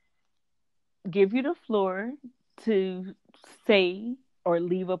 I'll give you the floor to say or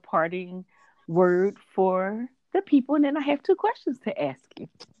leave a parting word for the people, and then I have two questions to ask you.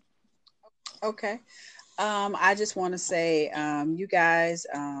 Okay. I just want to say, you guys,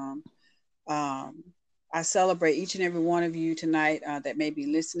 um, I celebrate each and every one of you tonight that may be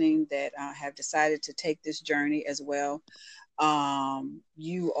listening, that have decided to take this journey as well.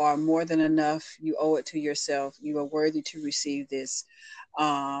 You are more than enough. You owe it to yourself. You are worthy to receive this.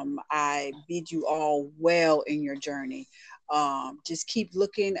 I bid you all well in your journey. Just keep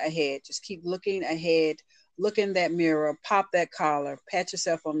looking ahead. Just keep looking ahead. Look in that mirror, pop that collar, pat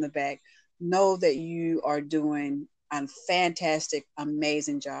yourself on the back. Know that you are doing a fantastic,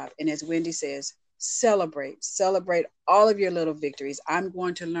 amazing job. And as Wendy says, celebrate all of your little victories. I'm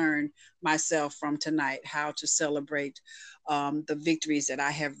going to learn myself from tonight how to celebrate the victories that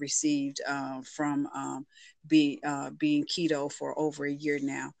I have received from being keto for over a year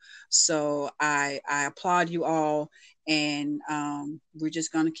now. So I applaud you all, and we're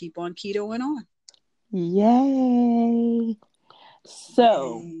just going to keep on ketoing on. Yay.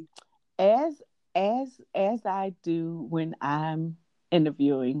 So, Yay. as as I do when I'm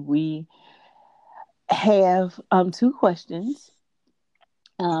interviewing, we have two questions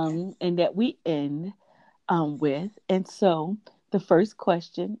Okay. and that we end with. And so the first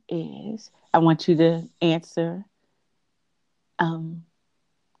question is, I want you to answer, um,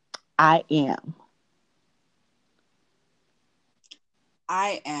 I am.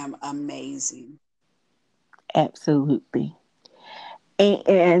 I am amazing. Absolutely.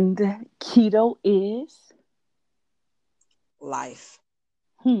 And keto is Life.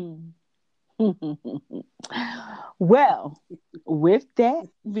 hmm. Well, with that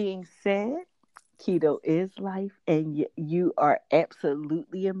being said, keto is life, and you are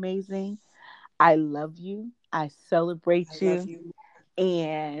absolutely amazing. I love you. I I celebrate love you. you.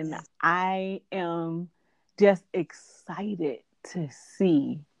 And Yes, I am just excited to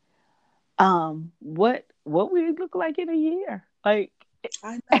see what we look like in a year. Like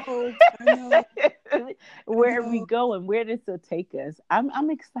I know. I know. I where are we know. going? Where this will take us? I'm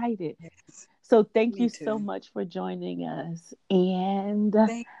excited. Yes, So thank me you so too. much for joining us. And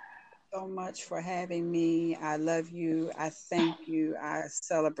Thank you so much for having me. I love you. I thank you. I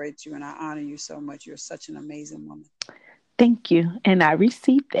celebrate you and I honor you so much. You're such an amazing woman. thank you. And I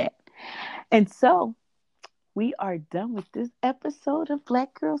received that. And so we are done with this episode of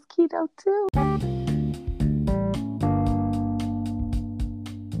Black Girls Keto too.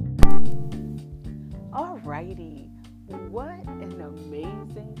 Alrighty, what an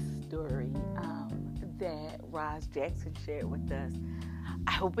amazing story that Roz Jackson shared with us.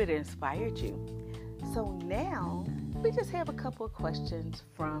 I hope it inspired you. So now we just have a couple of questions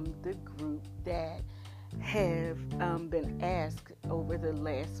from the group that have been asked over the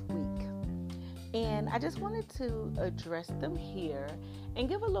last week. And I just wanted to address them here and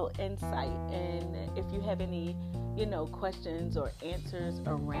give a little insight. And if you have any, questions or answers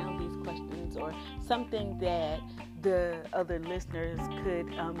around these questions or something that the other listeners could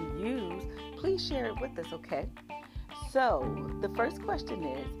use, please share it with us, okay? So the first question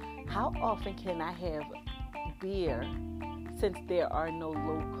is, how often can I have beer since there are no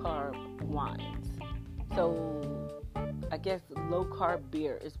low carb wines? So I guess low carb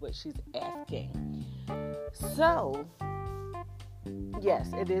beer is what she's asking. So,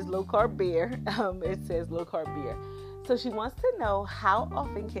 yes, it is low carb beer. It says low carb beer. So she wants to know, how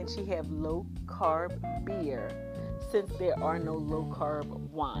often can she have low carb beer since there are no low carb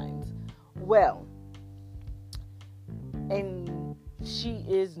wines? Well, and she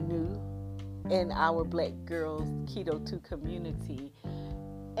is new in our Black Girls Keto 2 community.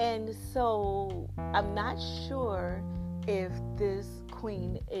 And so I'm not sure if this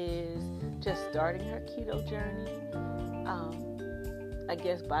queen is just starting her keto journey. I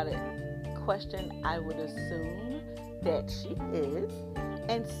guess by the question, I would assume that she is.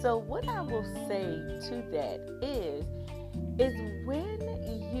 And so what I will say to that is when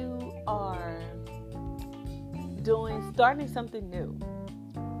you are starting something new,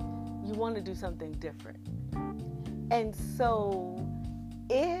 you want to do something different. And so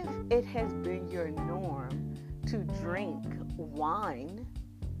if it has been your norm to drink wine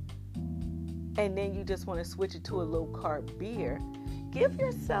and then you just want to switch it to a low carb beer, give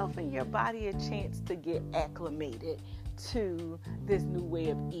yourself and your body a chance to get acclimated to this new way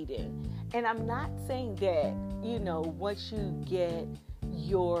of eating. And I'm not saying that, once you get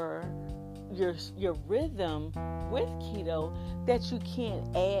your rhythm with keto, that you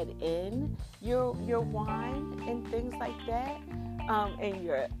can't add in your wine and things like that, and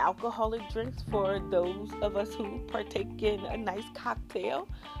your alcoholic drinks for those of us who partake in a nice cocktail,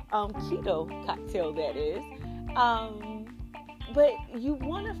 keto cocktail that is. But you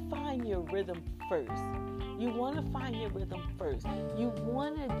want to find your rhythm first. You want to find your rhythm first. You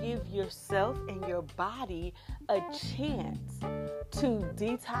want to give yourself and your body a chance to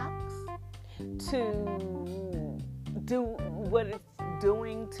detox, to do what it's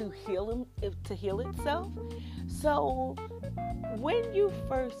doing to heal itself. So when you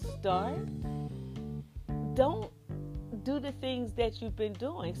first start, don't do the things that you've been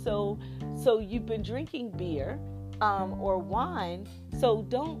doing. So you've been drinking beer or wine, so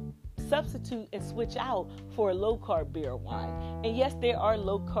don't substitute and switch out for a low carb beer or wine. And yes, there are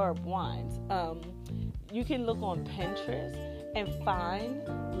low carb wines. You can look on Pinterest and find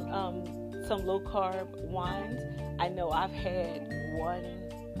some low carb wines. I know I've had one,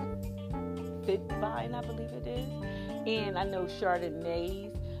 Fitvine, I believe it is, and I know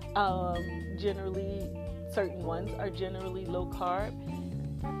Chardonnays. Generally, certain ones are generally low carb,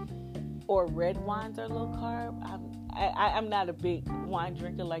 or red wines are low carb. I'm not a big wine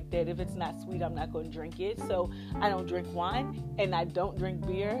drinker like that. If it's not sweet, I'm not going to drink it. So I don't drink wine and I don't drink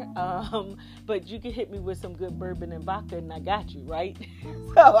beer. But you can hit me with some good bourbon and vodka and I got you, right?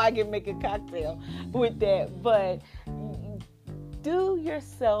 So I can make a cocktail with that. But do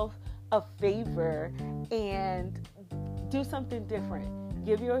yourself a favor and do something different.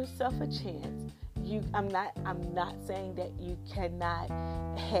 Give yourself a chance. I'm not saying that you cannot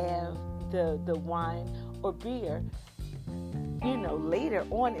have the wine or beer. later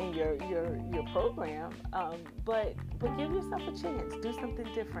on in your program. But give yourself a chance. Do something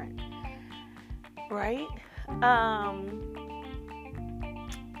different, right?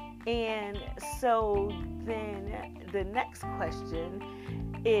 And so then the next question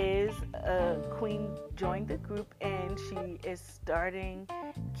is, Queen joined the group and she is starting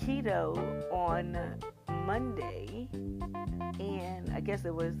keto on Monday, and I guess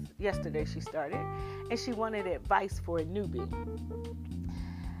it was yesterday she started, and she wanted advice for a newbie.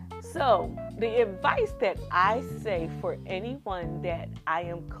 So the advice that I say for anyone that I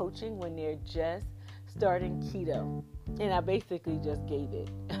am coaching when they're just starting keto, and I basically just gave it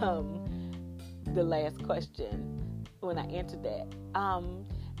the last question when I answered that,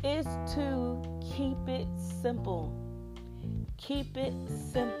 is to keep it simple. Keep it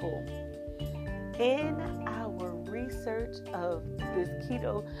simple. In our research of this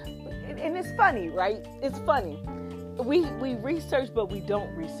keto, and it's funny, right? It's funny. We research, but we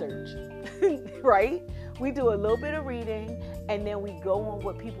don't research, right? We do a little bit of reading, and then we go on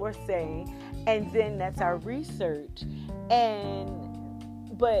what people are saying, and then that's our research.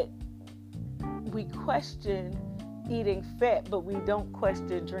 But we question eating fat, but we don't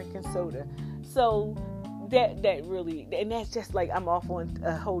question drinking soda. So that really, and that's just like, I'm off on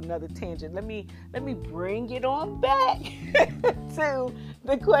a whole nother tangent. Let me bring it on back to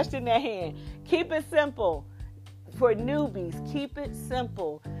the question at hand. Keep it simple. For newbies, keep it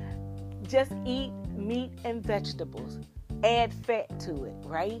simple. Just eat meat and vegetables. Add fat to it,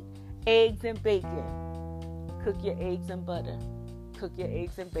 right? Eggs and bacon. Cook your eggs in butter. Cook your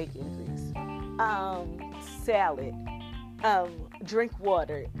eggs in bacon grease. Salad. Drink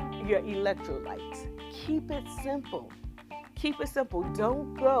water. Your electrolytes. Keep it simple. Keep it simple.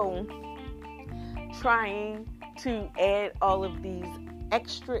 Don't go trying to add all of these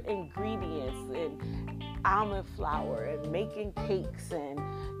extra ingredients and almond flour and making cakes and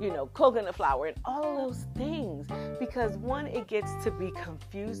coconut flour and all of those things, because one, it gets to be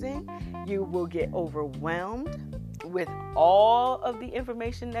confusing. You will get overwhelmed with all of the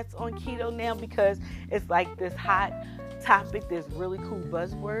information that's on keto now, because it's like this hot topic, this really cool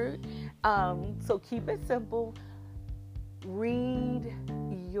buzzword. So keep it simple. Read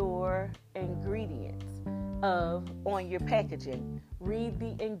your ingredients on your packaging. Read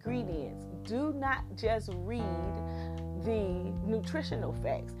the ingredients. Do not just read the nutritional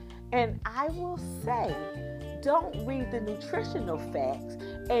facts. And I will say, don't read the nutritional facts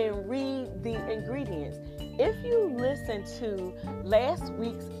and read the ingredients. If you listen to last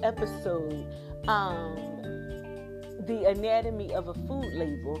week's episode, The Anatomy of a Food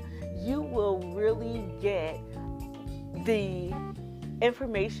Label, you will really get the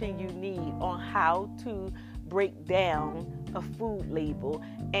information you need on how to break down a food label,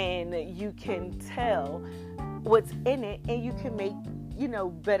 and you can tell what's in it, and you can make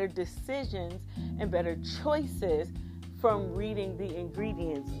better decisions and better choices from reading the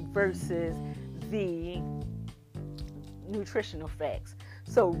ingredients versus the nutritional facts.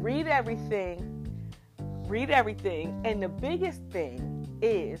 So read everything, and the biggest thing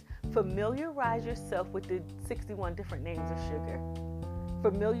is familiarize yourself with the 61 different names of sugar.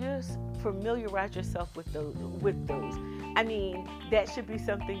 Familiarize yourself with those. I mean, that should be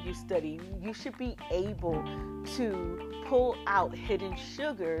something you study. You should be able to pull out hidden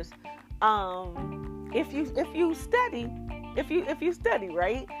sugars if you study,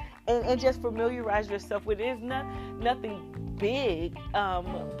 right? And just familiarize yourself with it. It's nothing big,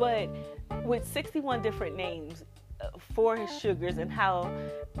 but with 61 different names for his sugars and how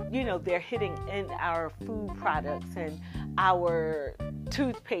they're hitting in our food products and our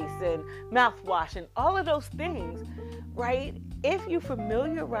toothpaste and mouthwash and all of those things, right? If you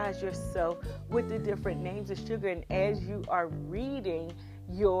familiarize yourself with the different names of sugar, and as you are reading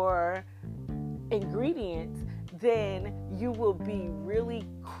your ingredients, then you will be really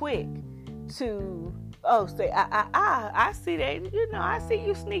quick to say, I see that, I see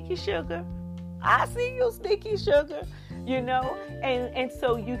you, sneaky sugar. I see you, sneaky sugar, and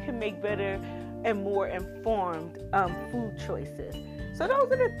so you can make better and more informed food choices. So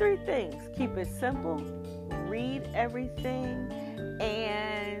those are the three things. Keep it simple, read everything,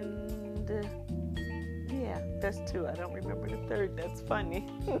 and that's two. I don't remember the third. That's funny.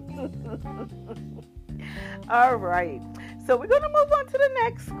 All right. So we're going to move on to the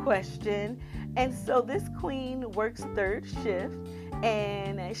next question. And so this queen works third shift,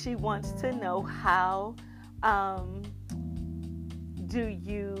 and she wants to know, how do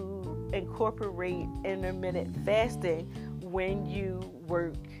you incorporate intermittent fasting when you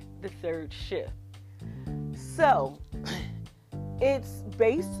work the third shift? So it's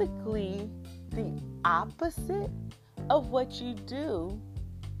basically the opposite of what you do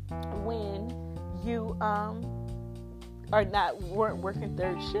when you weren't working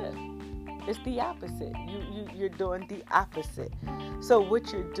third shift. It's the opposite. You're doing the opposite. So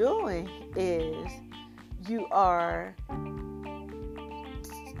what you're doing is you are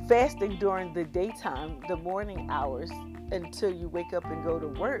fasting during the daytime, the morning hours, until you wake up and go to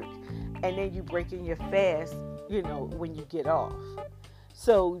work, and then you break in your fast, when you get off.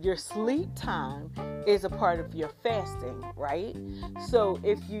 So your sleep time is a part of your fasting, right? So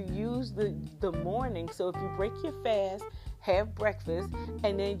if you use the morning, so if you break your fast, have breakfast,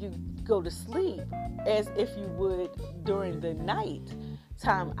 and then you go to sleep as if you would during the night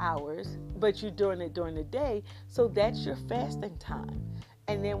time hours, but you're doing it during the day, so that's your fasting time.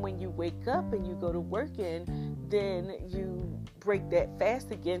 And then when you wake up and you go to work in, then you break that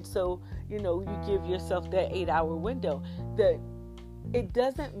fast again. So, you give yourself that 8-hour window. It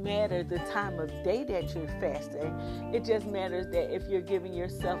doesn't matter the time of day that you're fasting. It just matters that if you're giving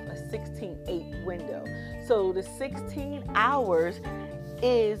yourself a 16-8 window. So the 16 hours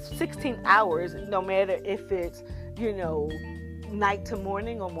is 16 hours, no matter if it's, night to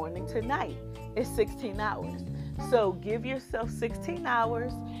morning or morning to night. It's 16 hours. So give yourself 16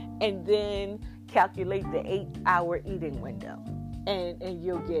 hours and then calculate the 8-hour eating window. And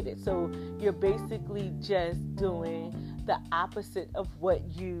you'll get it. So you're basically just doing the opposite of what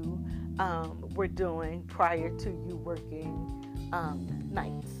you were doing prior to you working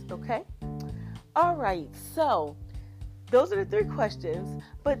nights. Okay? All right. So those are the 3 questions.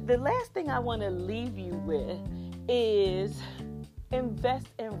 But the last thing I want to leave you with is invest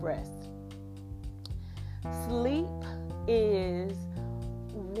in rest. Sleep is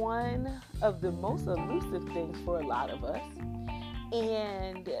one of the most elusive things for a lot of us.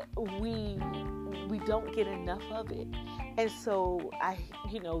 And we don't get enough of it. And so I,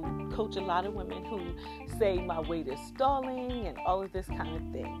 coach a lot of women who say my weight is stalling and all of this kind of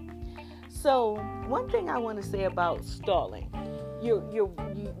thing. So one thing I want to say about stalling,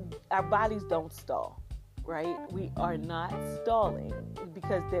 our bodies don't stall, right? We are not stalling,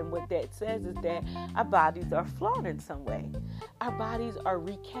 because then what that says is that our bodies are flawed in some way. Our bodies are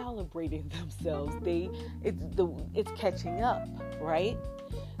recalibrating themselves. It's catching up, right?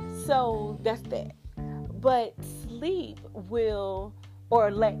 So that's that. But sleep will,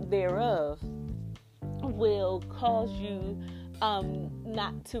 or lack thereof, will cause you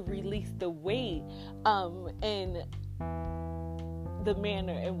not to release the weight in the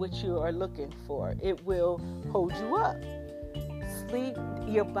manner in which you are looking for. It will hold you up. Sleep,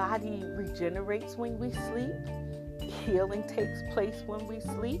 your body regenerates when we sleep. Healing takes place when we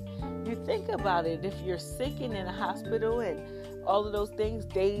sleep. You think about it, if you're sick and in a hospital and all of those things,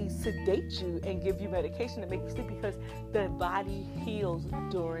 they sedate you and give you medication to make you sleep, because the body heals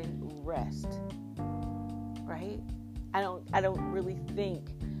during rest, right? I don't really think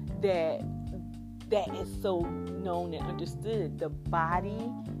that is so known and understood. The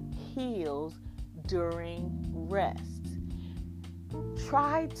body heals during rest.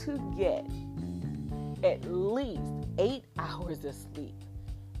 Try to get at least 8 hours of sleep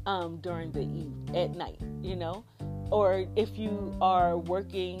during at night, or if you are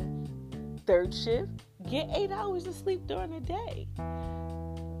working third shift, get 8 hours of sleep during the day.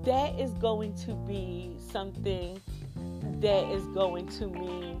 That is going to be something that is going to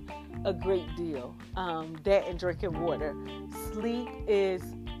mean a great deal. That and drinking water. Sleep is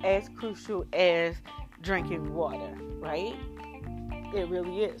as crucial as drinking water, right? It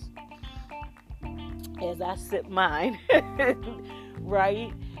really is. As I sip mine,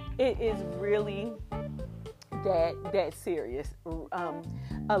 right? It is really that serious.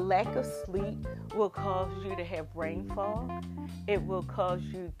 A lack of sleep will cause you to have brain fog. It will cause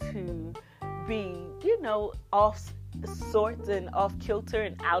you to be, off sorts and off kilter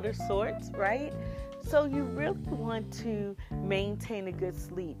and out of sorts, right? So you really want to maintain a good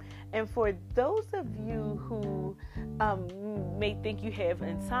sleep. And for those of you who may think you have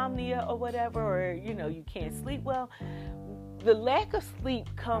insomnia or whatever, or you can't sleep well, the lack of sleep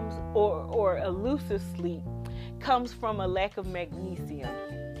comes, or elusive sleep comes from a lack of magnesium.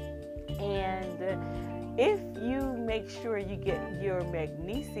 And if you make sure you get your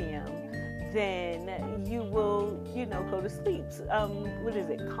magnesium, then you will, go to sleep. What is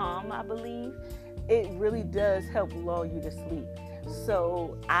it? Calm, I believe. It really does help lull you to sleep.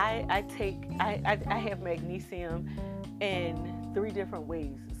 So I have magnesium in 3 different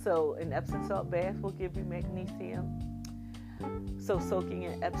ways. So an Epsom salt bath will give you magnesium. So soaking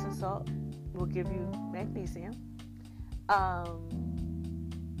in Epsom salt will give you magnesium.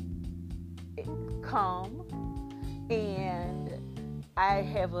 Calm, and I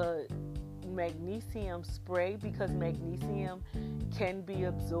have a magnesium spray because magnesium can be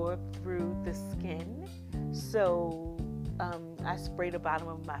absorbed through the skin. So I spray the bottom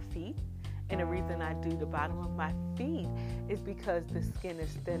of my feet. And the reason I do the bottom of my feet is because the skin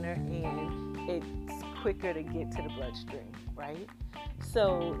is thinner and it's quicker to get to the bloodstream, right?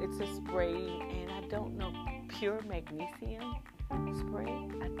 So it's a spray, and I don't know, pure magnesium spray,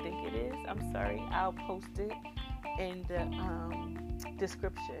 I think it is. I'm sorry, I'll post it in the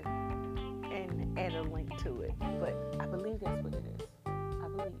description and add a link to it. But I believe that's what it is. I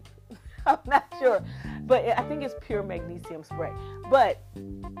believe. I'm not sure, but I think it's pure magnesium spray. But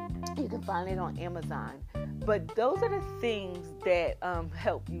you can find it on Amazon. But those are the things that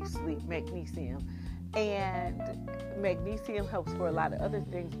help you sleep, magnesium. And magnesium helps for a lot of other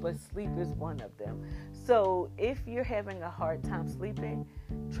things, but sleep is one of them. So if you're having a hard time sleeping,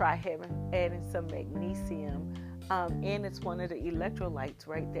 try adding some magnesium. And it's one of the electrolytes,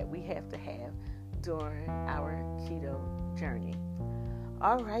 right, that we have to have during our keto journey.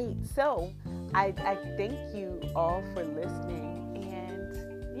 All right, so I thank you all for listening,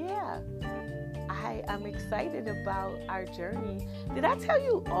 and yeah, I'm excited about our journey. Did I tell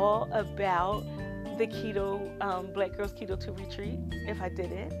you all about the Black Girls Keto 2 retreat? If I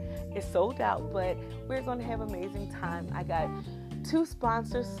didn't, it's sold out, but we're going to have an amazing time. I got 2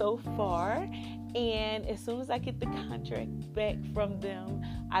 sponsors so far, and as soon as I get the contract back from them,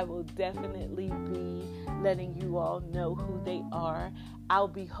 I will definitely be letting you all know who they are. I'll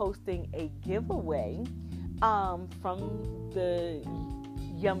be hosting a giveaway from the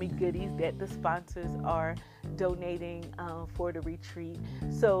yummy goodies that the sponsors are donating for the retreat.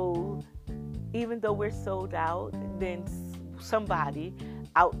 So even though we're sold out, then somebody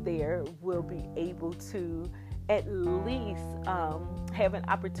out there will be able to at least have an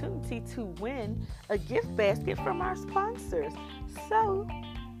opportunity to win a gift basket from our sponsors. So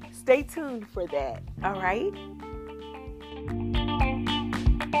stay tuned for that, all right?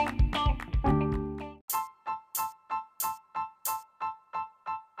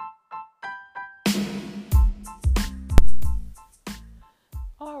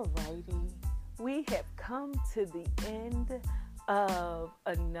 Alrighty, we have come to the end of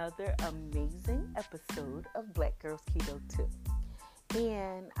another amazing episode of Black Girls Keto 2.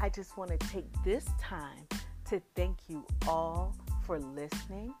 And I just want to take this time to thank you all for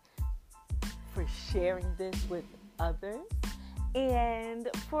listening, for sharing this with others, and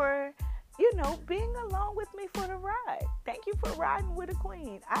for, being along with me for the ride. Thank you for riding with a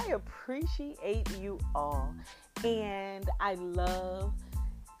queen. I appreciate you all. And I love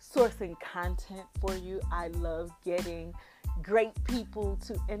sourcing content for you. I love getting great people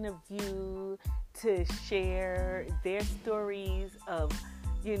to interview, to share their stories of,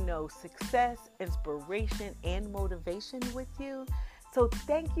 success, inspiration, and motivation with you. So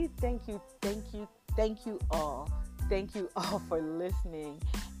thank you all. Thank you all for listening.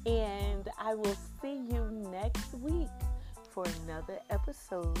 And I will see you next week for another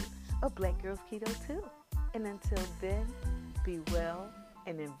episode of Black Girls Keto 2. And until then, be well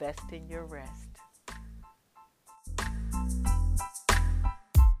and invest in your rest.